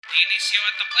Dionisio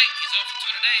at the plate. He's over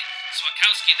 2 today.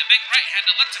 Swakowski, the big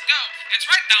right-hander, lets it go. It's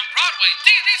right down Broadway.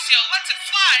 Dionisio lets it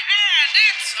fly, and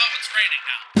it's raining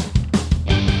now.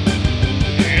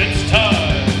 It's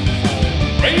time for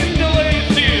Rain Delay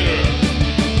Theater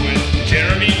with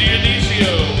Jeremy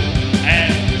Dionisio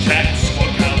and Jack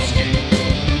Swakowski.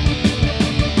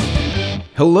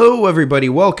 Hello, everybody.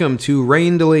 Welcome to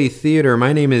Rain Delay Theater.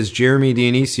 My name is Jeremy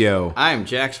Dionisio. I'm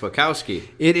Jack Swakowski.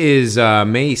 It is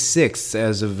May 6th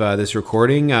as of this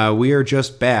recording. We are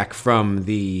just back from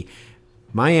the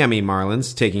Miami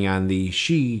Marlins taking on the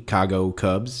Chicago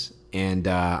Cubs, and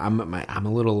I'm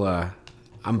a little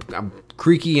I'm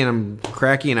creaky and I'm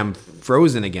cracky and I'm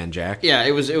frozen again, Jack. Yeah,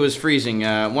 it was freezing.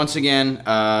 Once again,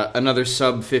 another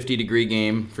sub 50 degree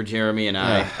game for Jeremy and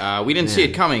I. We didn't see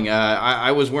it coming.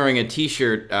 I was wearing a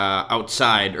t-shirt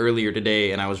outside earlier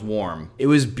today, and I was warm. It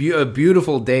was a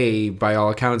beautiful day by all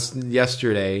accounts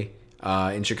yesterday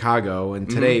in Chicago, and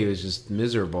today it was just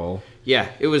miserable. Yeah,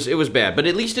 it was bad, but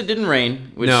at least it didn't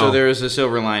rain, so there was a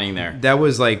silver lining there. That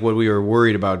was like what we were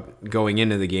worried about going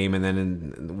into the game, and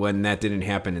then when that didn't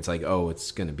happen, it's like, oh,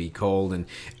 it's going to be cold. And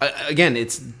again,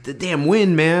 it's the damn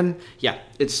wind, man. Yeah,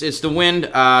 it's the wind,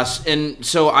 and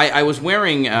so I was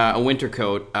wearing a winter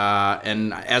coat,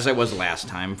 and as I was last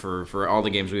time for all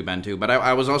the games we've been to, but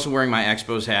I was also wearing my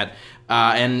Expos hat.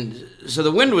 And so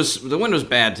the wind was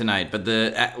bad tonight, but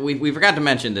we forgot to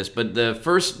mention this. But the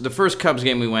first Cubs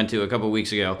game we went to a couple of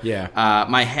weeks ago,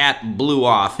 my hat blew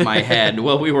off my head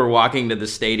while we were walking to the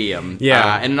stadium,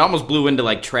 and it almost blew into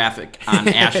like traffic on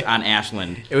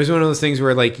Ashland. It was one of those things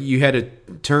where like you had to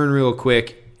turn real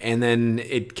quick, and then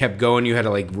it kept going. You had to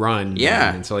like run,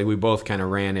 and so like we both kind of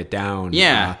ran it down,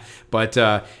 But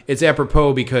it's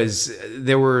apropos because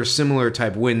there were similar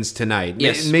type winds tonight.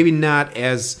 Yes, maybe not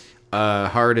as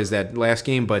hard as that last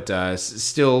game, but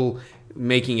still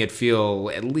making it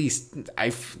feel at least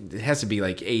it has to be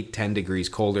like 8-10 degrees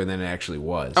colder than it actually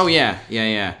was. Oh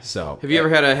yeah. So have you ever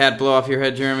had a hat blow off your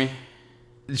head, Jeremy?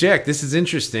 Jack, this is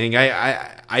interesting.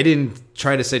 I didn't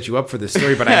try to set you up for this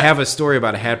story, but I have a story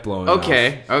about a hat blowing off.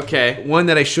 Okay. One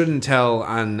that I shouldn't tell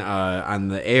on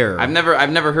the air. I've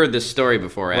never heard this story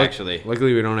before, actually.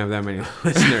 Luckily, we don't have that many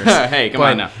listeners. Hey, come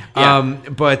on now. Yeah.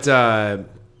 But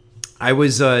I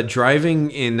was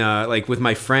driving in like with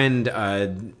my friend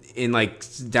in like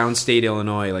downstate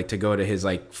Illinois, like to go to his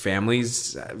like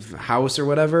family's house or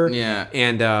whatever. Yeah.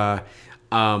 And I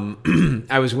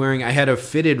had a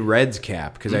fitted Reds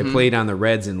cap because I played on the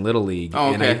Reds in Little League.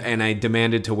 Oh, okay. And I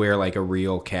demanded to wear like a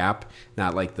real cap,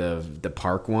 not like the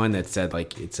park one that said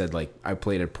like I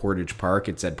played at Portage Park.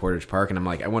 It said Portage Park, and I'm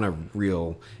like, I want a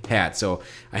real hat. So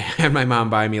I had my mom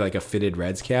buy me like a fitted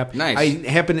Reds cap. Nice.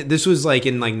 This was like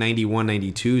in like 91,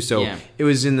 92. So it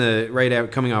was in the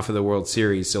coming off of the World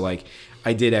Series. So like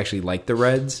I did actually like the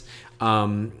Reds,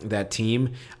 that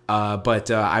team.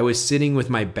 But I was sitting with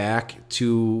my back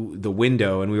to the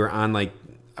window, and we were on like,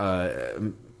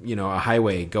 a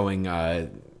highway going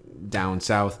down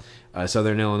south,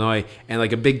 southern Illinois, and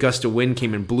like a big gust of wind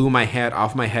came and blew my hat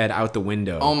off my head out the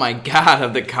window. Oh my God,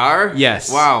 of the car?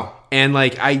 Yes. Wow. And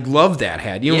like I love that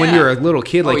hat. You know, when you're a little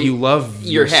kid, like you love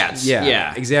your hats.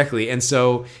 Yeah, exactly. And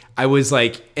so I was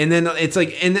like, and then it's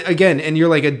like, and again, and you're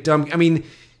like a dumb. I mean,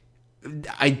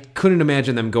 I couldn't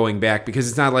imagine them going back because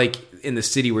it's not like in the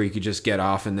city where you could just get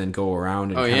off and then go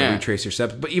around and kind of retrace your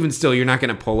steps. But even still, you're not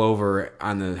going to pull over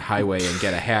on the highway and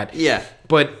get a hat. Yeah.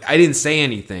 But I didn't say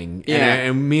anything. Yeah.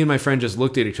 And me and my friend just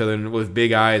looked at each other with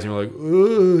big eyes and we're like,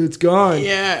 "Ooh, it's gone."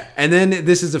 Yeah. And then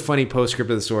this is a funny postscript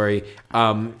of the story.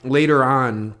 Later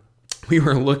on, we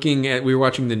were watching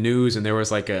the news, and there was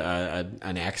like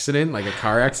an accident, like a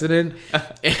car accident,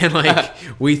 and like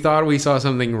we thought we saw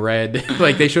something red.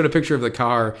 Like they showed a picture of the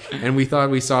car, and we thought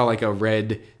we saw like a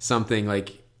red something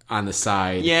like on the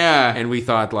side. Yeah. And we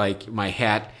thought like my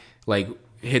hat like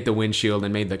hit the windshield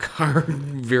and made the car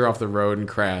veer off the road and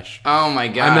crash. Oh my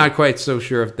God. I'm not quite so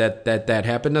sure if that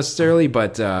happened necessarily,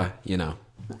 but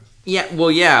Yeah, well,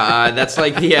 that's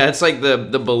like it's like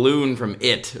the balloon from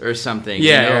It or something.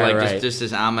 Just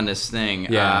this ominous thing.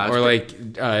 Yeah, or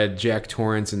like Jack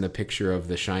Torrance in the picture of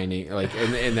The Shining, like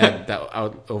in that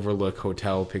overlook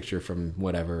hotel picture from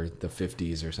whatever the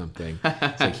 50s or something.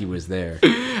 It's like he was there.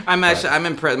 I'm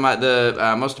impressed.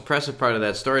 The most impressive part of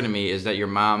that story to me is that your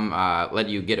mom let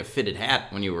you get a fitted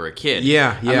hat when you were a kid.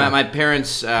 Yeah. My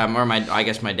parents, I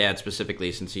guess my dad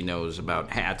specifically, since he knows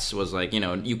about hats, was like,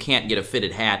 you can't get a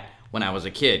fitted hat when I was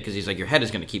a kid, because he's like, your head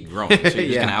is going to keep growing, so you're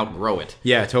just going to outgrow it.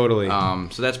 Yeah, totally.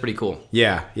 So that's pretty cool.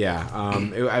 Yeah.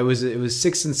 It was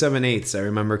 6 7/8. I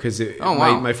remember because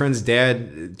my friend's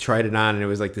dad tried it on and it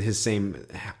was like his same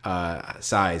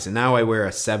size, and now I wear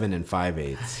a 7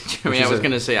 5/8. I mean, I was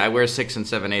going to say I wear 6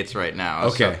 7/8 right now.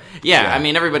 Okay. So, yeah, I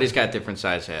mean, everybody's got different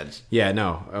size heads. Yeah,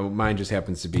 no, mine just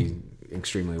happens to be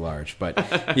extremely large,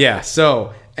 but yeah.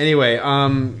 So anyway,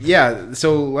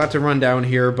 so a lot to run down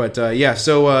here, but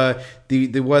so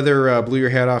the weather blew your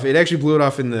hat off. It actually blew it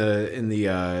off in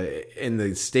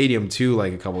the stadium too,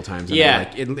 like a couple times.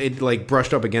 And it like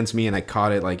brushed up against me, and I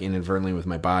caught it like inadvertently with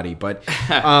my body. But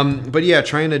yeah,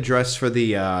 trying to dress for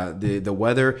the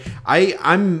weather.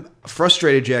 I'm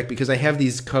frustrated, Jack, because I have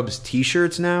these Cubs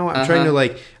T-shirts now. I'm trying to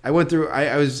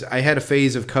I had a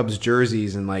phase of Cubs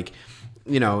jerseys, and like,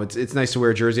 you know, it's nice to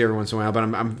wear a jersey every once in a while, but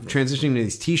I'm transitioning to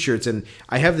these T-shirts, and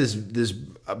I have this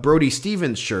Brody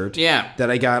Stevens shirt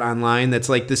that I got online that's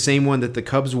like the same one that the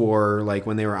Cubs wore like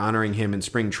when they were honoring him in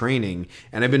spring training,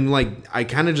 and I've been like, I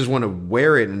kind of just want to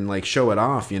wear it and like show it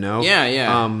off, you know?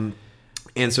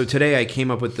 And so today I came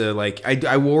up with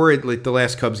I wore it like the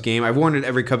last Cubs game. I've worn it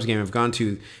every Cubs game I've gone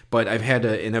to, but I've had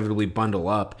to inevitably bundle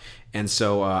up, and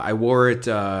so I wore it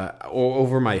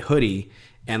over my hoodie.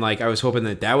 And like I was hoping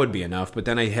that would be enough, but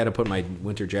then I had to put my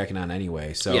winter jacket on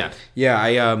anyway. So I've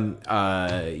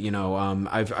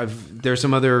there's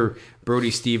some other Brody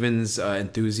Stevens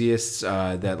enthusiasts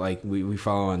that like we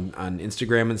follow on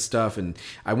Instagram and stuff, and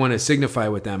I want to signify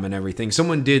with them and everything.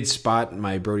 Someone did spot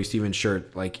my Brody Stevens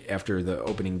shirt like after the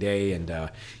opening day, and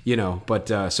so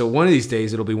one of these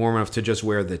days it'll be warm enough to just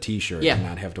wear the T-shirt and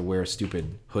not have to wear a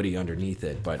stupid hoodie underneath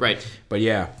it. But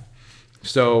yeah,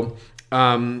 so.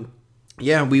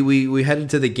 Yeah, we headed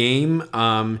to the game,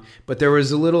 but there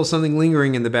was a little something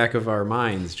lingering in the back of our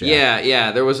minds, Jack.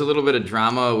 Yeah, there was a little bit of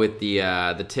drama with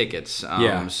the tickets.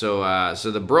 So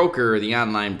the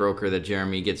online broker that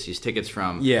Jeremy gets these tickets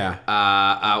from.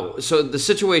 So the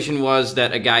situation was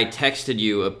that a guy texted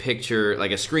you a picture, like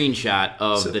a screenshot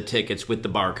of the tickets with the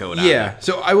barcode on it. Yeah.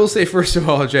 So I will say, first of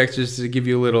all, Jack, just to give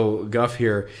you a little guff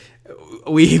here.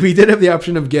 We did have the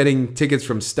option of getting tickets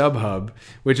from StubHub,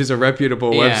 which is a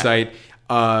reputable website,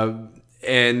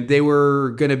 and they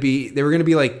were gonna be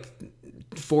like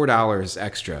 $4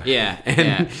 extra.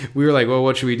 And we were like, well,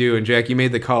 what should we do? And Jack, you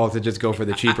made the call to just go for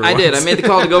the cheaper ones. I did. I made the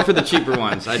call to go for the cheaper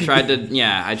ones. I tried to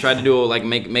do like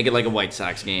make it like a White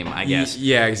Sox game, I guess.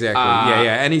 Yeah, exactly.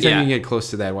 Anytime you can get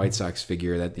close to that White Sox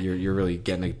figure, that you're really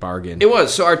getting a bargain. It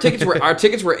was. So our tickets were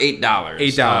 $8.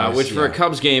 $8, which for a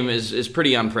Cubs game is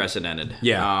pretty unprecedented.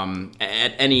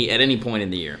 At any point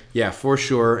in the year. Yeah, for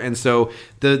sure. And so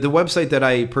the website that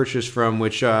I purchased from,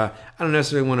 which I don't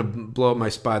necessarily want to blow up my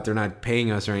spot. They're not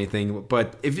paying us or anything.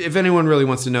 But if anyone really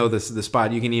wants to know the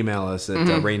spot, you can email us at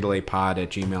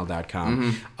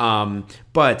raindelaypod@gmail.com.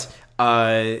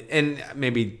 And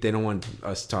maybe they don't want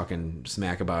us talking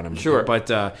smack about them. Sure.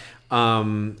 But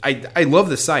I love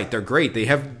the site. They're great.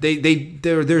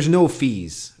 There's no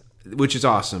fees, which is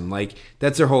awesome. Like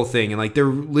that's their whole thing. And like there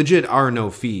legit are no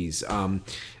fees,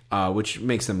 which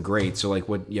makes them great. So like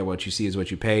what you see is what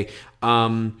you pay.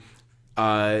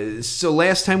 So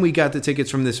last time we got the tickets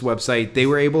from this website,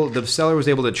 the seller was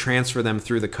able to transfer them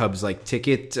through the Cubs like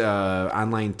ticket,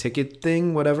 online ticket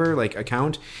thing, whatever, like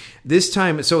account. This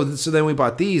time, so then we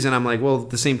bought these, and I'm like, well,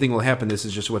 the same thing will happen. This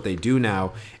is just what they do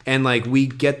now. And like we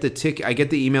get the ticket, I get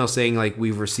the email saying like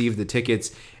we've received the tickets,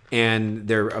 and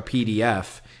they're a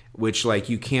PDF, which like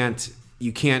you can't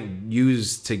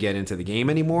use to get into the game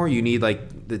anymore. You need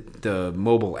like the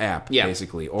mobile app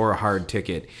basically, or a hard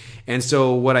ticket. And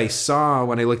so what I saw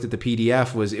when I looked at the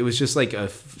PDF was just like a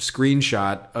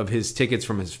screenshot of his tickets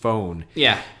from his phone.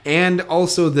 Yeah. And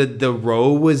also the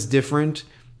row was different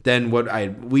than what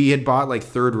we had bought like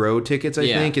third row tickets, I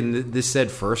think, and this said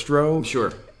first row.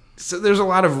 Sure. So there's a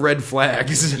lot of red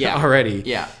flags already.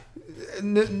 Yeah.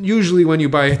 Usually when you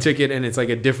buy a ticket and it's like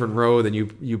a different row than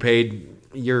you paid,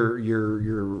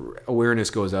 your awareness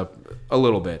goes up a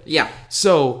little bit. Yeah.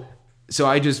 So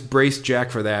I just braced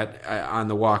Jack for that on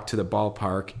the walk to the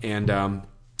ballpark, and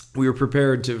we were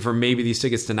prepared for maybe these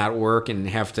tickets to not work and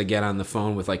have to get on the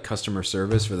phone with like customer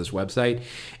service for this website.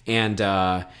 And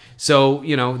so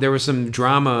there was some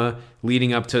drama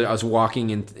leading up to us walking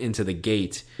into the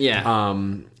gate. Yeah.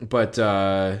 Well,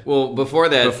 before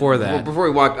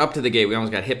we walked up to the gate, we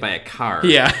almost got hit by a car.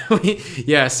 Yeah.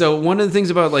 Yeah. So one of the things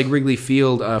about like Wrigley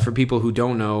Field, for people who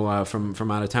don't know from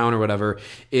out of town or whatever,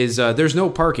 is there's no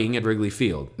parking at Wrigley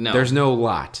Field. No. There's no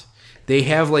lot. They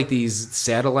have like these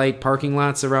satellite parking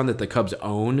lots around that the Cubs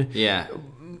own. Yeah.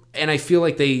 And I feel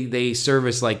like they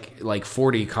service like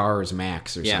 40 cars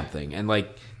max or something. And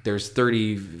like there's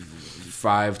 30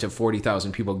 35 to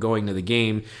 40,000 people going to the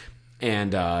game,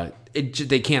 and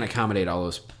they can't accommodate all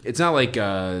those. It's not like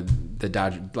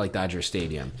Dodger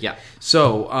Stadium. Yeah.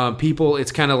 So people,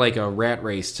 it's kind of like a rat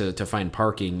race to find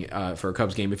parking for a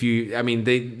Cubs game. Most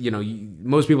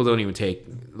people don't even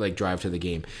drive to the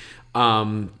game.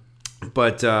 So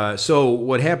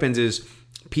what happens is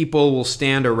people will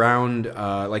stand around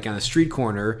on a street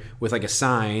corner with a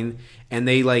sign, and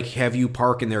they have you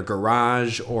park in their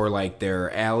garage or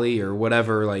their alley or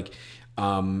whatever,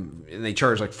 and they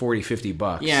charge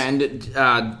 $40-$50. Yeah, and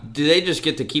do they just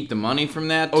get to keep the money from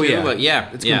that too? Oh yeah, yeah.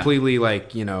 It's completely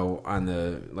on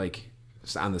the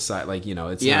side,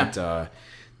 it's not.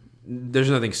 There's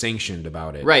nothing sanctioned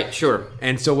about it. Right, sure.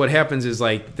 And so what happens is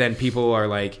then people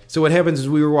are so what happens is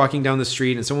we were walking down the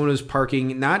street and someone was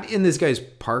parking not in this guy's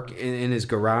park in his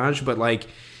garage, but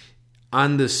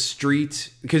on the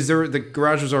street, because the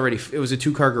garage was already, it was a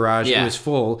 2-car garage. Yeah. It was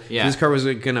full. Yeah. This car was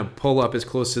going to pull up as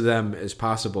close to them as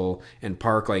possible and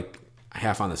park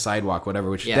half on the sidewalk,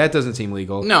 whatever, which that doesn't seem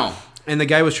legal. No. And the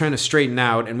guy was trying to straighten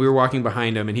out, and we were walking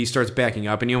behind him, and he starts backing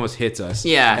up, and he almost hits us.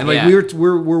 Yeah, and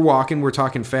we're walking, we're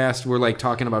talking fast, we're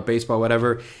talking about baseball,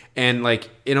 whatever, and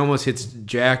it almost hits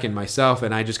Jack and myself,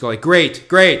 and I just go great.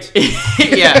 yeah.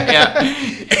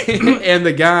 And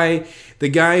the guy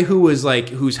who was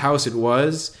whose house it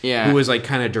was, yeah, who was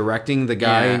kind of directing the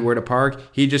guy where to park,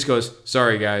 he just goes,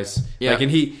 "Sorry guys," yeah,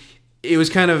 and it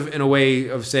was kind of in a way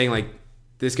of saying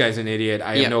this guy's an idiot.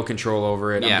 I have no control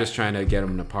over it. I'm just trying to get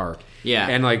him to park. Yeah.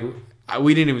 And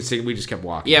we didn't even say, we just kept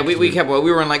walking. Yeah, we kept walking.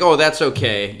 We were oh, that's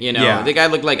okay. Yeah. The guy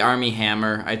looked like Armie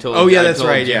Hammer. I told that's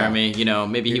right, Jeremy,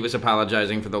 maybe he was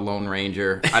apologizing for the Lone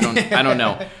Ranger. I don't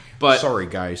know. But sorry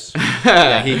guys.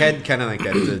 Yeah, he had kind of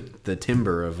the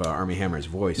timbre of Armie Hammer's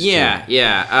voice. Yeah, too.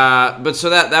 yeah. But so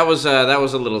that was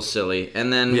a little silly.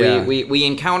 And then we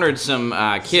encountered some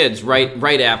kids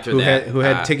right after that who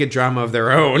had ticket drama of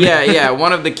their own. Yeah.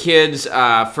 One of the kids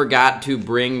forgot to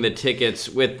bring the tickets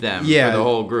with them for the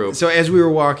whole group. So as we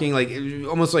were walking,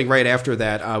 almost right after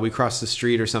that, we crossed the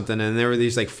street or something, and there were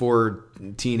these 4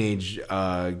 teenage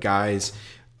guys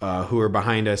who were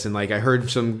behind us, and I heard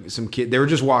some kid. They were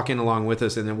just walking along with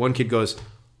us, and then one kid goes,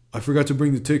 "I forgot to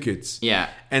bring the tickets." Yeah.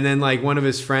 And then one of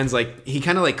his friends, he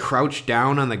kind of crouched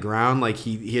down on the ground,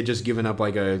 he had just given up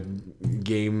a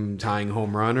game tying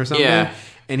home run or something. Yeah.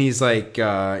 And he's like,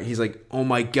 "Oh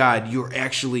my God, you're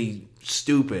actually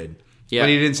stupid." Yeah. But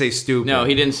he didn't say stupid. No,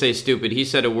 he didn't say stupid. He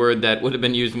said a word that would have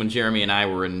been used when Jeremy and I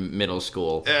were in middle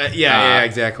school. Yeah,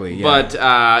 exactly. Yeah. But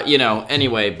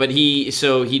anyway, but he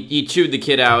chewed the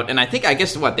kid out, and I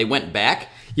guess they went back.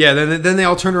 Yeah, then they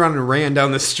all turned around and ran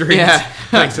down the street.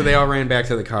 Yeah. So they all ran back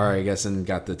to the car, I guess, and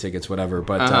got the tickets, whatever.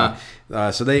 But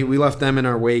so we left them in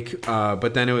our wake.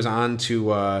 But then it was on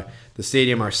to the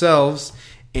stadium ourselves,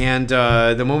 and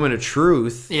the moment of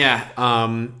truth. Yeah.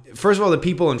 First of all, the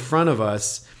people in front of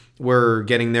us were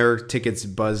getting their tickets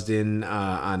buzzed in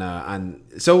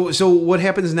so what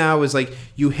happens now is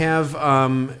you have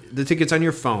the tickets on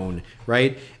your phone,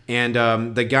 right? And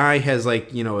the guy has a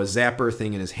zapper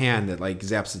thing in his hand that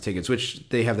zaps the tickets, which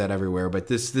they have that everywhere, but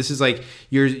this is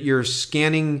you're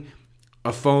scanning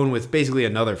a phone with basically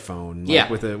another phone,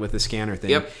 with a scanner thing.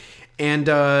 Yep. And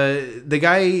the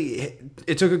guy,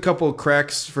 it took a couple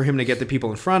cracks for him to get the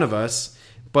people in front of us.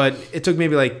 But it took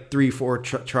maybe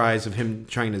 3-4 tries of him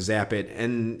trying to zap it,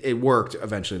 and it worked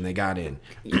eventually, and they got in.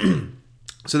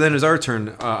 So then it was our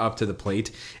turn up to the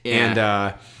plate, and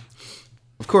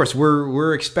of course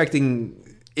we're expecting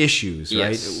issues,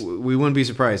 yes, right? We wouldn't be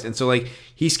surprised. And so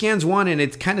he scans one, and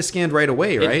it's kind of scanned right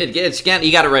away, right? It scanned.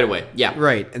 You got it right away. Yeah,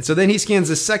 right. And so then he scans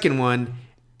the second one,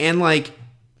 and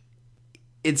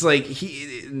it's nothing,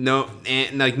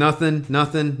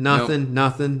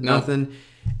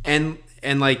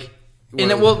 and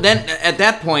then at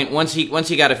that point, once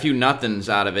he got a few nothings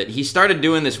out of it, he started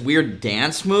doing this weird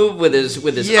dance move with his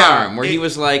arm, where he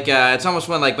was it's almost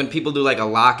when people do a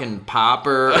lock and pop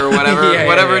or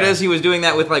whatever it is. He was doing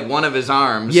that with one of his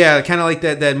arms. Yeah, kind of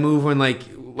that move when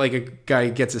a guy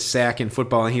gets a sack in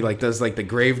football and he does the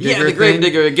grave digger. Yeah, the grave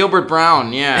digger, Gilbert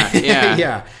Brown. Yeah.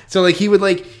 Yeah. So he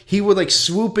would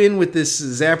swoop in with this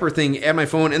zapper thing at my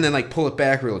phone and then pull it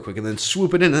back real quick and then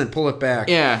swoop it in and then pull it back.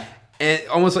 Yeah. And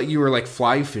almost you were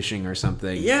fly fishing or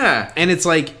something. Yeah. And it's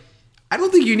I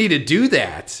don't think you need to do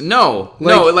that. No.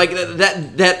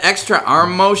 That extra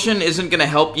arm motion isn't going to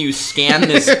help you scan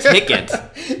this ticket.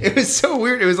 It was so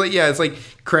weird. It was it's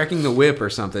cracking the whip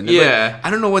or something. Yeah. I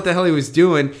don't know what the hell he was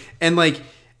doing. And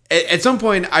at some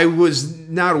point I was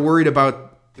not worried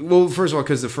about, well, first of all,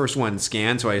 because the first one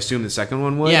scanned, so I assumed the second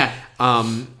one would. Yeah.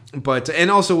 But and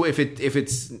also if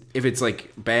it's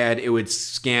like bad, it would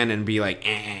scan and be like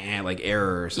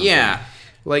error or something. Yeah.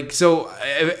 Like, so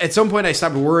at some point I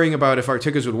stopped worrying about if our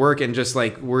tickets would work and just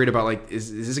like worried about like,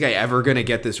 is this guy ever going to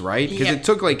get this right? Because it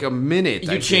took like a minute.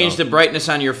 You changed the brightness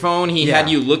on your phone. He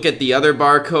had you look at the other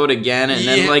barcode again, and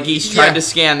then like he tried to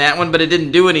scan that one, but it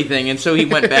didn't do anything, and so he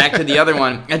went back to the other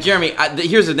one. Jeremy,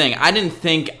 here's the thing: I didn't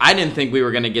think we were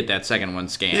going to get that second one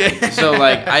scanned. So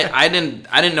like I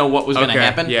didn't know what was going to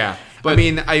happen. Yeah. But I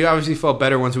mean, I obviously felt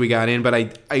better once we got in, but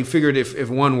I figured if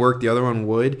one worked, the other one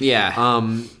would.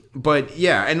 Yeah. But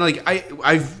yeah, and like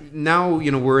I've now, you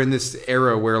know, we're in this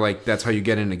era where like that's how you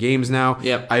get into games now.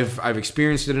 Yep. I've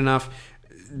experienced it enough.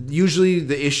 Usually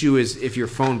the issue is if your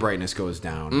phone brightness goes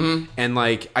down, and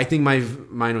like I think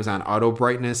mine was on auto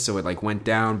brightness, so it like went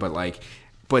down,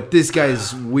 but this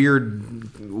guy's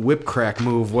weird whip crack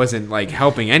move wasn't like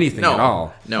helping anything at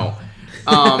all. No.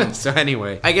 So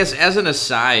anyway, I guess as an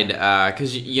aside,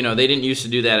 because you know they didn't used to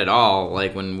do that at all.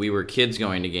 Like when we were kids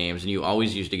going to games, and you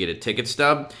always used to get a ticket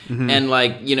stub, and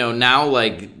like you know now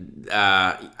like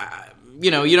you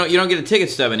know you don't get a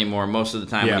ticket stub anymore most of the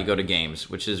time when you go to games,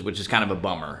 which is kind of a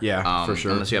bummer. Yeah, for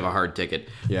sure. Unless you have a hard ticket.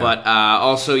 Yeah. But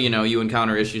also you know you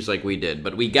encounter issues like we did,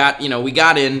 but we got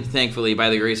in thankfully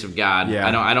by the grace of God. Yeah.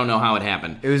 I don't know how it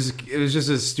happened. It was just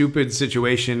a stupid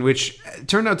situation, which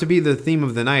turned out to be the theme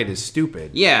of the night. Is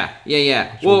stupid. Yeah.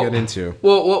 Which we'll get into.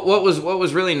 Well, what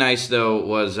was really nice though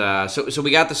was so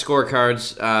we got the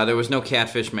scorecards. There was no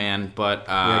Catfish Man, but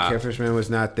Catfish Man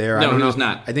was not there. No, I don't know. He was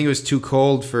not. I think it was too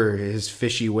cold for his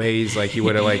fishy ways. Like he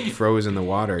would have like froze in the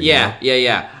water. Yeah.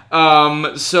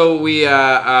 So we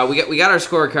got our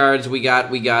scorecards. We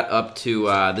got up to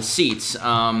the seats.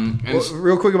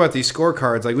 Real quick about these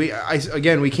scorecards, like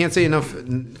we can't say enough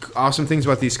awesome things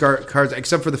about these cards,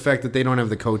 except for the fact that they don't have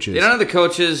the coaches. They don't have the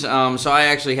coaches. So I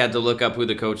actually had to look up who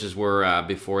the coaches were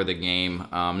before the game.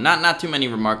 Not too many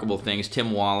remarkable things.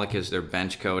 Tim Wallach is their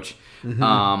bench coach.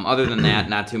 Other than that,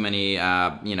 not too many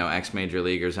ex-major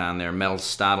leaguers on there. Mel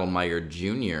Stottlemyre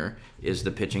Jr. is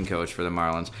the pitching coach for the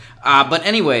Marlins. But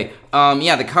anyway,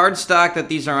 the card stock that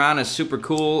these are on is super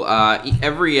cool.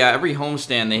 Every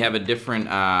homestand they have a different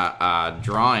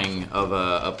drawing of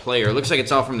a player. It looks like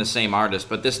it's all from the same artist,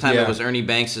 but this time it was Ernie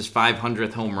Banks'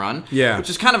 500th home run. Yeah. Which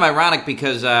is kind of ironic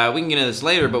because we can get into this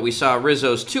later, but we saw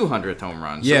Rizzo's 200th home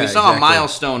run. So we saw exactly. a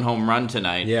milestone home run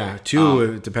tonight. Yeah,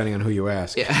 two depending on who you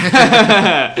ask.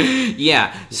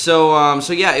 Yeah. So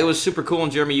it was super cool.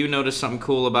 And Jeremy, you noticed something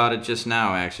cool about it just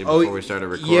now, actually, before we started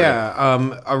recording.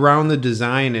 Yeah. Around the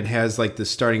design, it has like the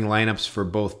starting lineups for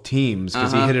both teams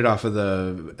because he hit it off of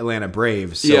the Atlanta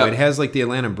Braves. So it has like the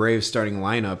Atlanta Braves starting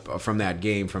lineup from that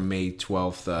game from May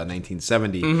 12th,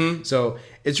 1970. So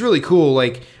it's really cool.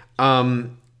 Like,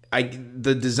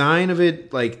 the design of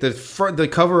it, like the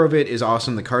cover of it is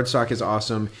awesome. The cardstock is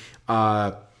awesome.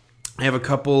 I have a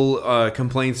couple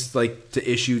complaints like to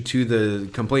issue to the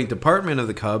complaint department of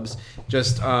the Cubs,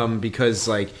 just because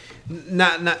like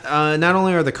not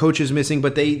only are the coaches missing,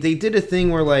 but they did a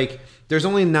thing where like there's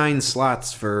only 9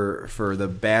 slots for the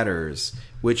batters,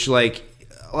 which like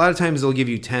a lot of times they'll give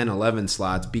you 10, 11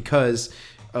 slots because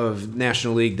of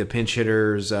National League, the pinch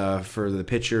hitters for the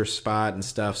pitcher spot and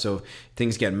stuff. So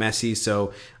things get messy.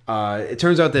 So it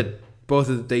turns out that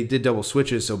they did double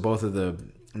switches, so both of the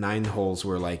 9 holes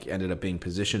were like ended up being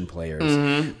position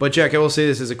players. But Jack, I will say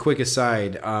this as a quick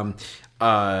aside.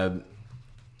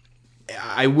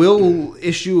 I will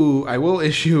issue a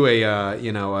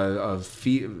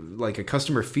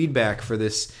customer feedback for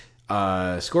this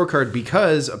scorecard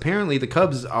because apparently the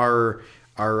Cubs are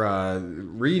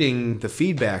reading the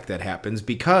feedback that happens,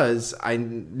 because I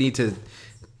need to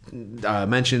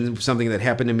mention something that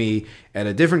happened to me at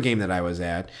a different game that I was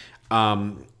at.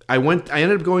 I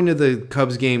ended up going to the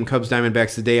Cubs game, Cubs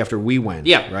Diamondbacks, the day after we went.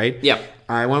 Yeah. Right? Yeah.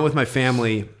 I went with my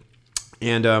family,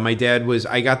 and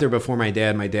I got there before my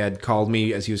dad. My dad called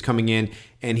me as he was coming in,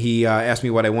 and he asked me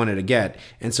what I wanted to get.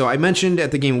 And so I mentioned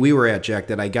at the game we were at, Jack,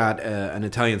 that I got an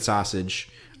Italian sausage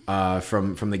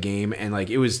from the game, and like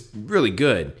it was really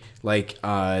good. Like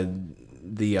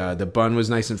the bun was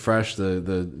nice and fresh.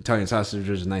 The Italian sausage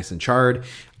was nice and charred.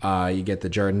 You get the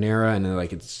giardiniera, and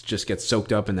like it just gets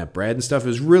soaked up in that bread and stuff. It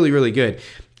was really, really good.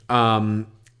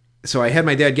 So I had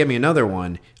my dad get me another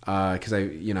one because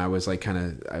I was like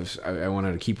I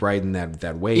wanted to keep riding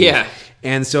that wave. Yeah.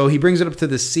 And so he brings it up to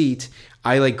the seat.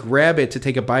 I like grab it to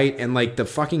take a bite, and like the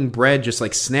fucking bread just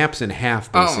like snaps in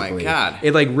half. Basically. Oh my God.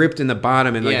 It like ripped in the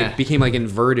bottom, and like Yeah. it became like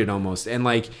inverted almost, and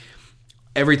like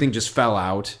everything just fell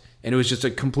out. And it was just a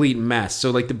complete mess.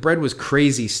 So like the bread was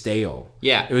crazy stale.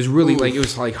 Yeah. It was really like it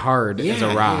was like hard as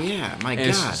a rock. Yeah, my and God.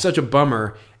 it's such a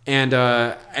bummer. and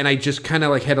I just kind of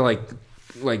like had to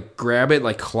like grab it,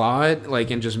 like claw it,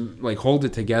 like and just like hold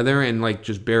it together and like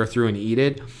just bear through and eat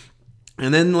it.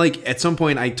 And then like at some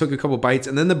point I took a couple bites,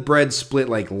 and then the bread split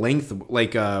like widthwise.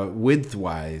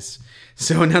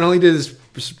 So not only did it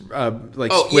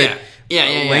split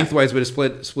lengthwise, but it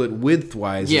split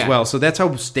widthwise as well. So that's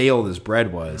how stale this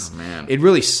bread was. Oh, man. It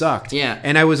really sucked. Yeah.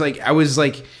 And I was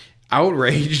like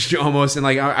outraged almost, and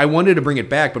like I wanted to bring it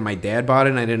back, but my dad bought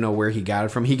it and I didn't know where he got it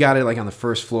from. He got it like on the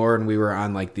first floor, and we were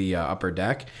on like the upper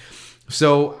deck.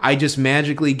 So I just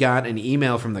magically got an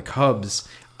email from the Cubs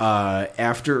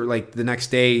after like the next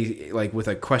day, like with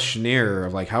a questionnaire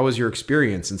of like, how was your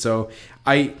experience? And so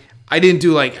I didn't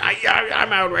do like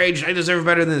I'm outraged, I deserve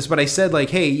better than this, but I said like,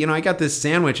 hey, you know, I got this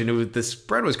sandwich and this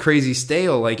bread was crazy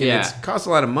stale, like, and it cost a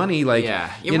lot of money, like,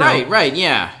 you know, right,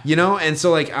 yeah, you know, and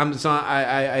so like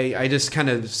I just kind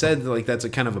of said like that's a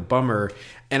kind of a bummer,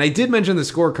 and I did mention the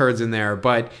scorecards in there,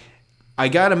 but I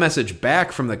got a message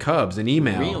back from the Cubs, an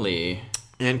email, really.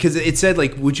 And because it said,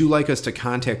 like, would you like us to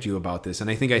contact you about this? And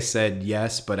I think I said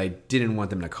yes, but I didn't want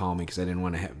them to call me because I didn't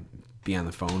want to be on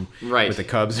the phone with the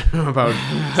Cubs about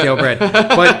stale bread.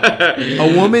 But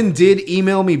a woman did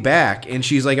email me back, and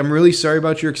she's like, I'm really sorry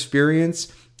about your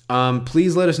experience.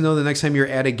 Please let us know the next time you're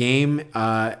at a game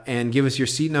and give us your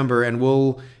seat number, and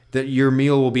your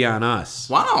meal will be on us.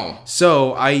 Wow.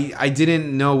 So I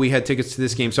didn't know we had tickets to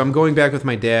this game. So I'm going back with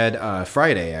my dad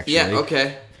Friday, actually. Yeah,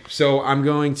 okay. So I'm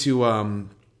going to, I'm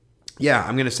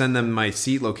going to send them my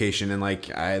seat location, and like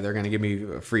they're going to give me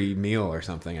a free meal or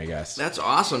something, I guess. That's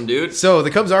awesome, dude. So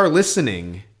the Cubs are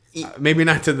listening. Maybe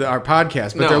not to our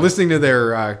podcast, but they're listening to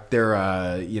their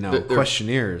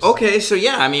questionnaires. Okay, so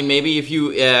yeah, I mean, maybe if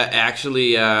you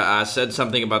actually said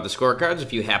something about the scorecards,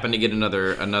 if you happen to get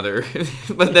another,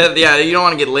 but you don't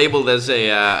want to get labeled as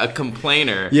a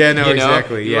complainer. Yeah, no, you know?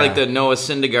 exactly. You're like the Noah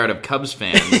Syndergaard of Cubs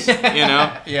fans, you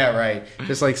know? Yeah, right.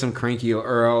 Just like some cranky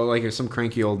some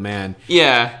cranky old man.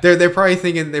 Yeah, they're probably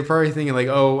thinking like,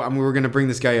 oh, we're gonna bring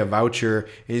this guy a voucher,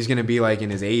 and he's gonna be like in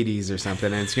his 80s or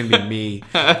something, and it's gonna be me.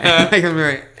 Like, I'm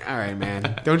like, all right,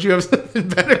 man. Don't you have something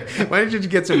better? Why don't you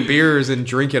get some beers and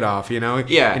drink it off? You know?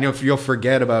 Yeah. And you'll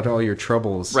forget about all your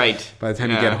troubles. Right. By the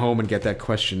time you get home and get that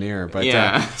questionnaire. But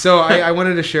so I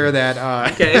wanted to share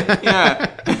that. Okay. Yeah.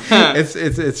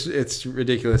 it's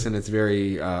ridiculous, and it's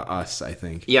very us, I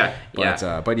think. Yeah.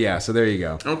 But yeah. So there you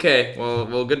go. Okay.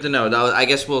 Well, good to know. I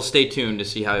guess we'll stay tuned to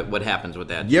see what happens with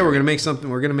that. Yeah, we're gonna make something.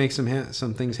 We're gonna make some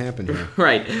things happen here.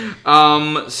 Right.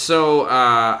 So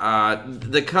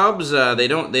the Cubs, they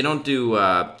don't do.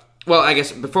 Well, I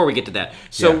guess before we get to that,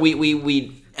 so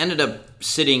we ended up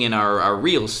sitting in our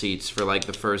real seats for like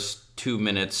the first 2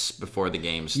 minutes before the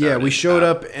game started. Yeah, we showed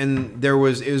up, and it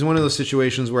was one of those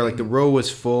situations where like the row was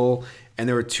full, and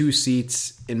there were 2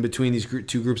 seats in between these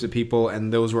 2 groups of people,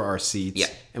 and those were our seats. Yeah.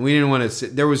 And we didn't want to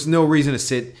sit. There was no reason to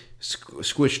sit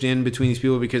squished in between these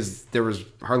people because there was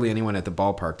hardly anyone at the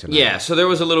ballpark tonight. Yeah, so there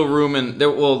was a little room, and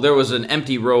there was an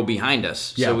empty row behind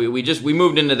us. Yeah. So we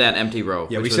moved into that empty row.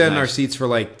 Yeah, we sat in our seats for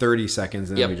like 30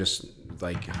 seconds, and then we just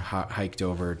like hiked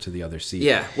over to the other seat.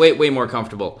 Yeah, way more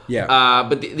comfortable. Yeah.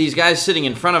 But these guys sitting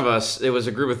in front of us, it was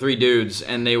a group of 3 dudes,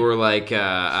 and they were like,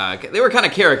 they were kind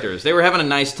of characters. They were having a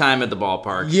nice time at the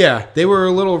ballpark. Yeah, they were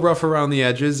a little rough around the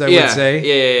edges, I would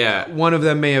say. Yeah. One of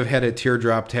them may have had a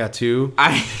teardrop tattoo.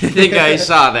 I think I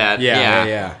saw that.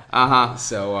 Yeah. Uh-huh.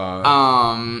 So,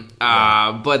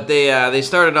 but they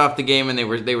started off the game, and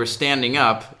they were standing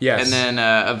up. Yes. And then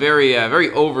a very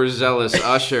overzealous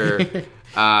usher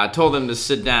told them to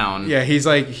sit down. Yeah, he's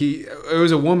like it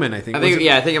was a woman, I think. I think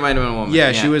it might have been a woman.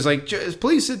 Yeah, she was like, just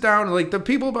please sit down. Like the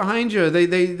people behind you,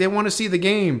 they want to see the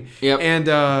game. Yep.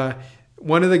 And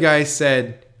one of the guys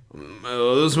said,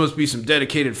 oh, those must be some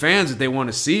dedicated fans that they want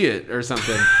to see it or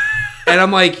something. And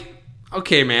I'm like,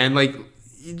 okay, man, like,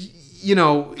 you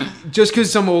know, just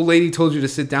because some old lady told you to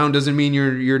sit down doesn't mean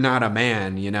you're not a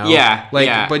man, you know? Yeah.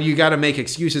 Like, but you got to make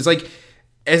excuses, like,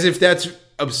 as if that's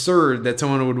absurd that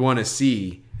someone would want to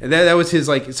see. And that was his,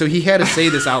 like, so he had to say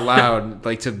this out loud,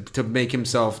 like, to make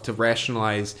himself, to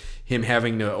rationalize him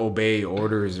having to obey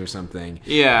orders or something.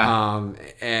 Yeah.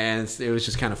 And it was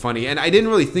just kind of funny. And I didn't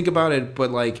really think about it,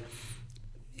 but, like,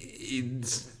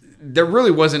 there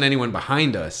really wasn't anyone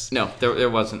behind us. No, there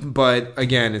wasn't. But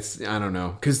again, I don't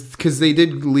know, because they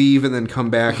did leave and then come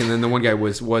back, and then the one guy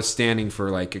was standing for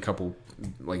like a couple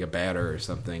like a batter or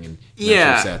something, and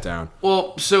Yeah. sat down.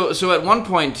 Well, so at one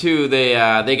point too, they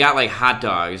got like hot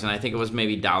dogs, and I think it was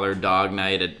maybe $1 dog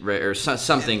night or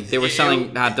something. They were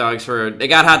selling hot dogs they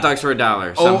got hot dogs for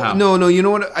 $1 somehow. Oh no! You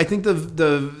know what? I think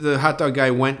the hot dog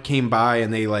guy came by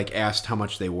and they like asked how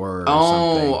much they were. Or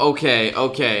something.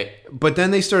 Okay. But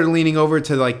then they started leaning over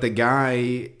to like the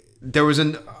guy. There was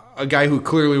a guy who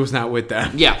clearly was not with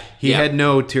them. Yeah, he had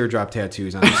no teardrop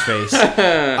tattoos on his face.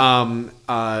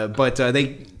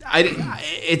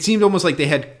 It seemed almost like they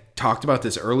had talked about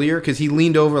this earlier because he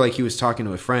leaned over like he was talking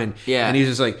to a friend. Yeah, and he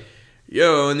was just like,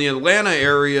 "Yo, in the Atlanta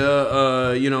area,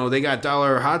 they got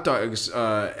 $1 hot dogs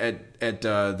at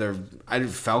their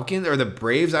Falcons or the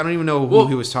Braves. I don't even know who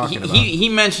he was talking about. He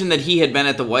mentioned that he had been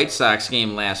at the White Sox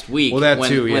game last week. Well, that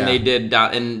too, yeah. When they did,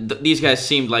 and these guys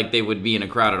seemed like they would be in a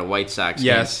crowd at a White Sox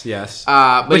game. Yes.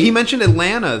 But he mentioned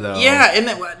Atlanta though. Yeah,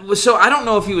 and so I don't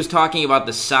know if he was talking about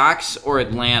the Sox or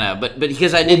Atlanta, but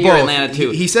because I did hear both. Atlanta too.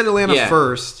 He said Atlanta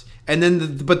first. And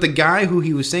then, but the guy who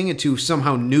he was saying it to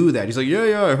somehow knew that. He's like,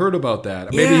 yeah, I heard about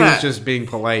that. Maybe he was just being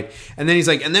polite. And then he's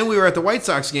like, and then we were at the White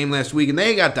Sox game last week, and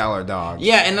they got $1 dogs.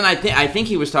 Yeah, and then I think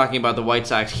he was talking about the White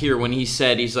Sox here when he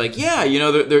said, he's like, yeah,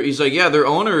 their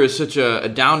owner is such a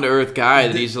down to earth guy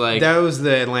that he's like. That was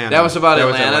the Atlanta. That was about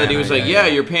Atlanta. That he was like, yeah,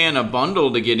 you're paying a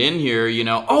bundle to get in here, and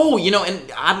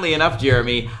oddly enough,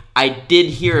 Jeremy, I did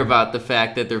hear about the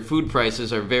fact that their food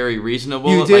prices are very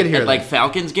reasonable. You did hear that. Like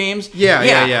Falcons games.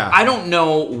 Yeah. I don't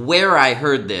know where I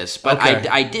heard this, but okay.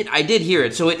 I did hear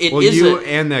it. So it is. You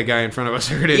and that guy in front of us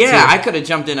heard it. Yeah, too. I could have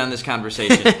jumped in on this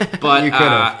conversation, but you could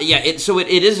have.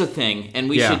 It is a thing, and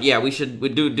we should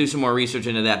do some more research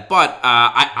into that. But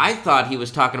I thought he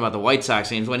was talking about the White Sox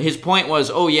games when his point was,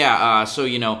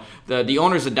 the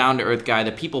owner's a down to earth guy.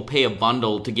 The people pay a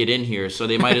bundle to get in here, so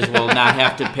they might as well not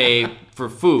have to pay for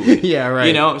food. Yeah,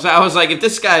 right. So I was like, if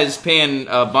this guy's paying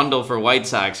a bundle for White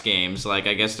Sox games, like,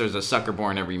 I guess there's a sucker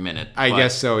born every minute. I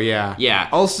guess so, yeah. Yeah.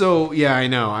 Also, yeah, I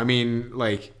know. I mean,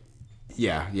 like,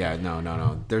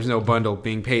 no. There's no bundle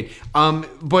being paid.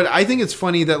 But I think it's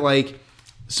funny that, like,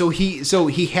 So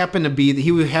he happened to be.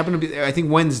 I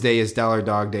think Wednesday is $1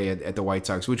 Dog Day at the White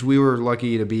Sox, which we were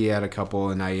lucky to be at a couple,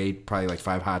 and I ate probably like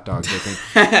 5 hot dogs, I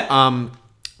think.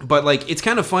 But like, it's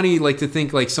kind of funny, like, to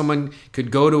think like someone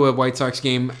could go to a White Sox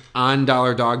game on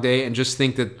 $1 Dog Day and just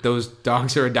think that those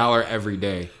dogs are $1 every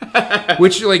day.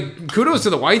 Which, like, kudos to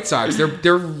the White Sox.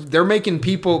 They're making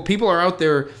people are out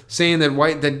there saying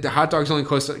that hot dogs only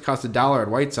cost $1 at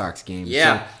White Sox games.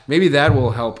 Yeah. So maybe that will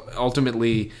help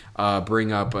ultimately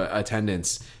bring up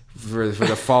attendance for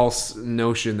the false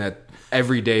notion that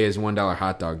every day is $1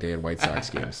 hot dog day at White Sox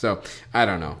games. So I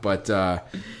don't know, but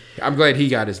I'm glad he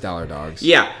got his $1 dogs.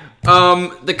 Yeah.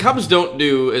 The Cubs don't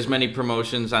do as many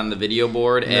promotions on the video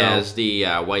board as the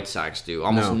White Sox do.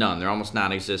 Almost none. They're almost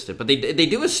non-existent. But they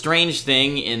do a strange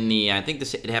thing in the. I think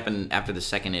it happened after the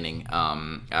second inning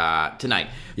tonight.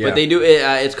 Yeah. But they do.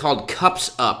 It's called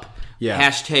Cups Up. Yeah.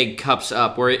 Hashtag Cups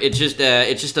Up, where it's just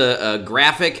a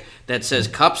graphic that says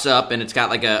Cups Up, and it's got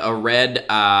like a red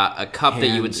a cup hand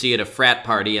that you would see at a frat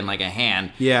party and like a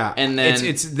hand. Yeah, and then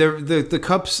it's the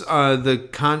cups.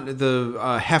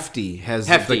 The Hefty has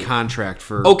the contract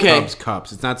for Cubs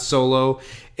cups. It's not Solo.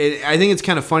 I think it's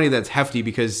kind of funny that's Hefty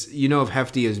because you know of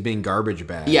Hefty as being garbage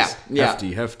bags. Yeah.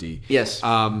 Hefty. Yes.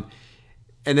 And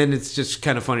then it's just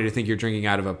kind of funny to think you're drinking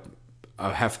out of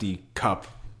a Hefty cup.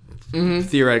 Mm-hmm.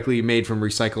 Theoretically made from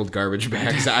recycled garbage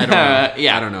bags. I don't know.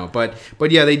 Yeah. I don't know. But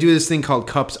yeah, they do this thing called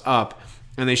Cups Up,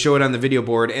 and they show it on the video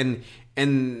board. And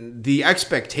the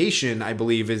expectation, I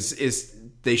believe, is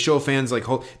they show fans like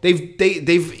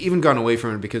they've even gone away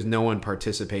from it because no one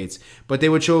participates. But they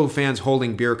would show fans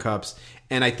holding beer cups,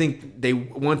 and I think they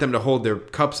want them to hold their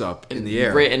cups up in the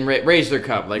air and raise their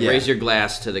cup, raise your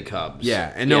glass to the Cubs.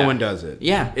 Yeah, and no one does it.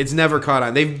 Yeah, it's never caught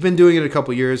on. They've been doing it a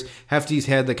couple years. Hefty's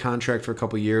had the contract for a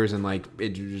couple years, and like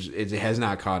it has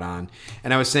not caught on.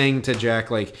 And I was saying to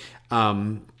Jack, like,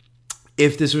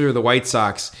 if this were the White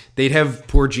Sox, they'd have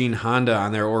poor Gene Honda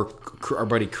on there or our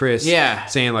buddy Chris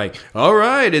saying like, all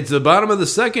right, it's the bottom of the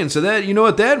second, so that you know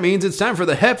what that means. It's time for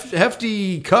the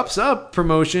Hefty Cups Up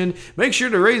promotion. Make sure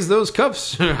to raise those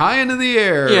cups high into the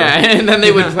air. Yeah, and then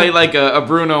they would play like a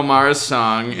Bruno Mars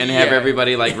song and have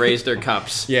everybody like raise their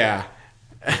cups. Yeah.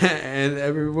 And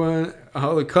everyone,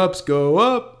 all the cups go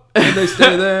up. And they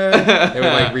stay there. They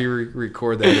would like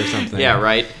re-record that or something. Yeah,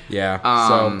 right.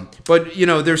 Yeah. But you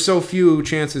know, there's so few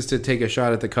chances to take a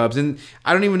shot at the Cubs, and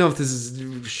I don't even know if this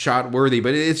is shot worthy.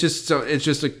 But it's just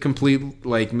a complete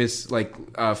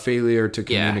failure to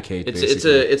communicate. Yeah.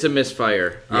 It's a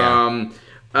misfire.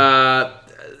 Yeah.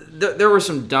 there were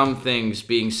some dumb things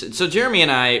being said. So Jeremy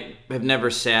and I have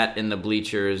never sat in the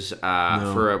bleachers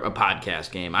for a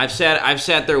podcast game. I've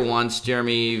sat there once.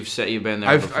 Jeremy, you've been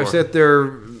there before. I've sat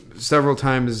there several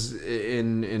times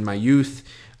in my youth.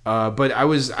 But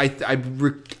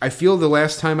I feel the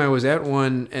last time I was at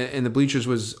one in the bleachers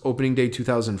was opening day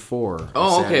 2004.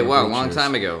 Oh, okay. Wow, long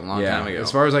time ago. Time ago.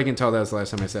 As far as I can tell, that was the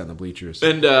last time I sat in the bleachers.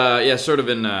 And sort of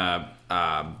in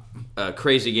a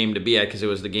crazy game to be at because it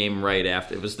was the game right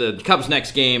after. It was the Cubs'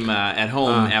 next game at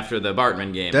home after the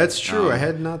Bartman game. That's true. I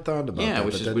had not thought about that. Yeah,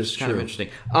 which is kind of interesting.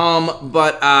 So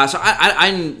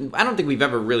I don't think we've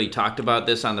ever really talked about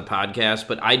this on the podcast,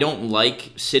 but I don't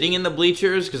like sitting in the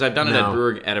bleachers because I've done it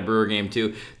at a Brewer game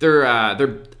too.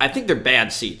 I think they're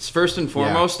bad seats. First and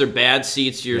foremost, they're bad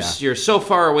seats. You're so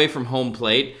far away from home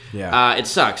plate. Yeah. It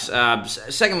sucks.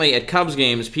 Secondly, at Cubs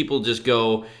games, people just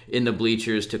go in the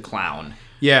bleachers to clown.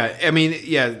 Yeah, I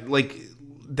mean, like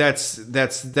that's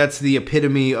the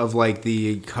epitome of like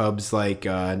the Cubs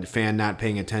fan not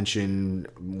paying attention,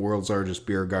 world's largest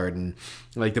beer garden.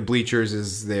 Like the bleachers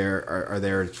are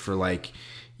there for like,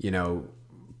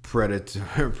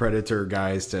 predator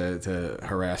guys to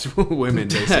harass women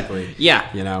basically.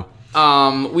 Yeah.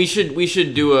 We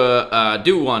should do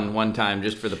do one time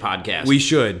just for the podcast. We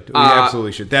should. We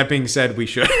absolutely should. That being said, we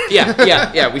should.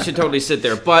 Yeah. We should totally sit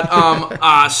there. But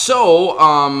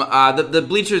the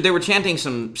bleachers, they were chanting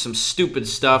some stupid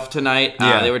stuff tonight.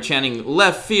 They were chanting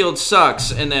left field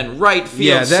sucks and then right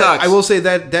field sucks. I will say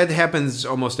that happens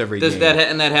almost every game.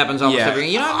 That happens almost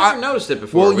every game. I've never noticed it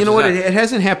before. Well, you know what? It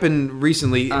hasn't happened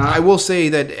recently. I will say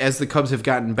that as the Cubs have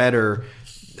gotten better,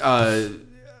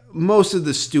 most of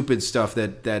the stupid stuff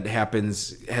that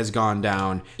happens has gone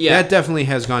down. Yeah. That definitely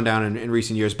has gone down in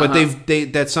recent years. But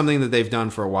that's something that they've done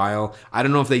for a while. I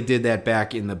don't know if they did that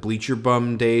back in the bleacher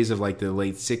bum days of like the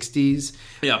late 60s.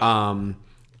 Yeah.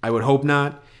 I would hope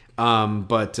not.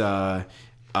 But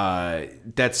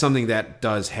that's something that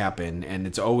does happen, and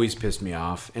it's always pissed me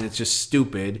off, and it's just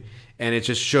stupid. And it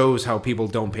just shows how people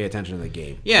don't pay attention to the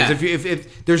game. Yeah. Because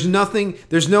if there's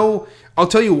no, I'll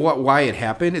tell you why it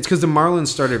happened. It's because the Marlins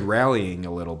started rallying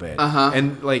a little bit.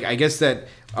 And like, I guess that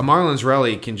a Marlins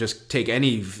rally can just take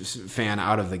any fan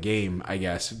out of the game, I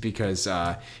guess, because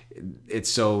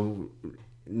it's so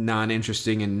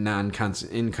non-interesting and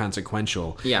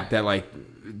inconsequential. Yeah. That like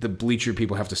the bleacher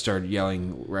people have to start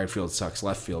yelling right field sucks,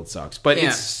 left field sucks. But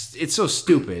it's so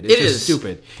stupid. It's just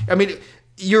stupid. I mean,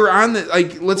 you're on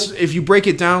the if you break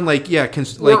it down, we're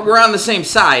on the same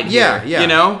side here,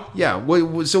 Yeah.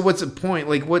 So what's the point?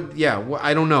 Like what? Yeah.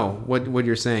 I don't know what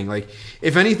you're saying. Like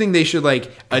if anything, they should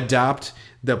adopt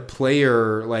the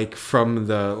player from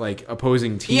the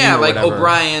opposing team. Yeah, or like whatever.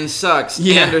 O'Brien sucks.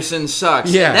 Yeah. Anderson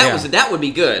sucks. Yeah, that would be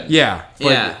good. Yeah,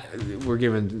 but we're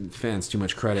giving fans too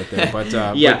much credit there. But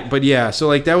so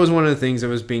that was one of the things that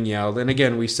was being yelled. And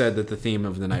again, we said that the theme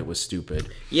of the night was stupid.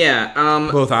 Yeah,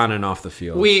 both on and off the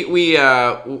field. We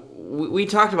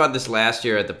talked about this last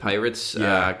year at the Pirates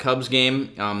Cubs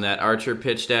game that Archer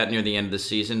pitched at near the end of the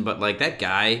season. But that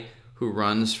guy who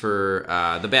runs for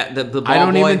the ball boy. I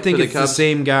don't even think it's the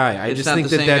same guy. I just think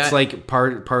that's guy?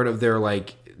 part of their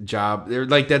job. They're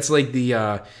that's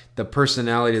the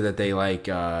personality that they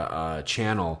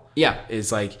channel. Yeah,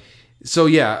 is a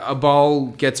ball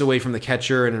gets away from the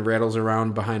catcher and it rattles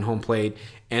around behind home plate,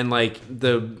 and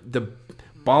the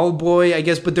ball boy, I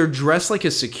guess, but they're dressed like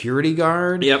a security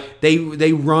guard. Yep.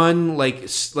 They run like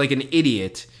an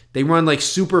idiot. They run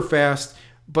super fast.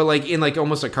 But in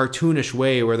almost a cartoonish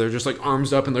way where they're just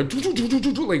arms up and they're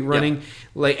running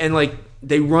and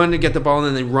they run to get the ball and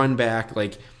then they run back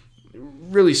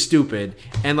really stupid,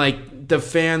 and the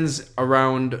fans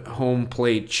around home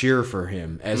plate cheer for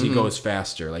him as he goes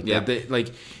faster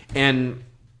and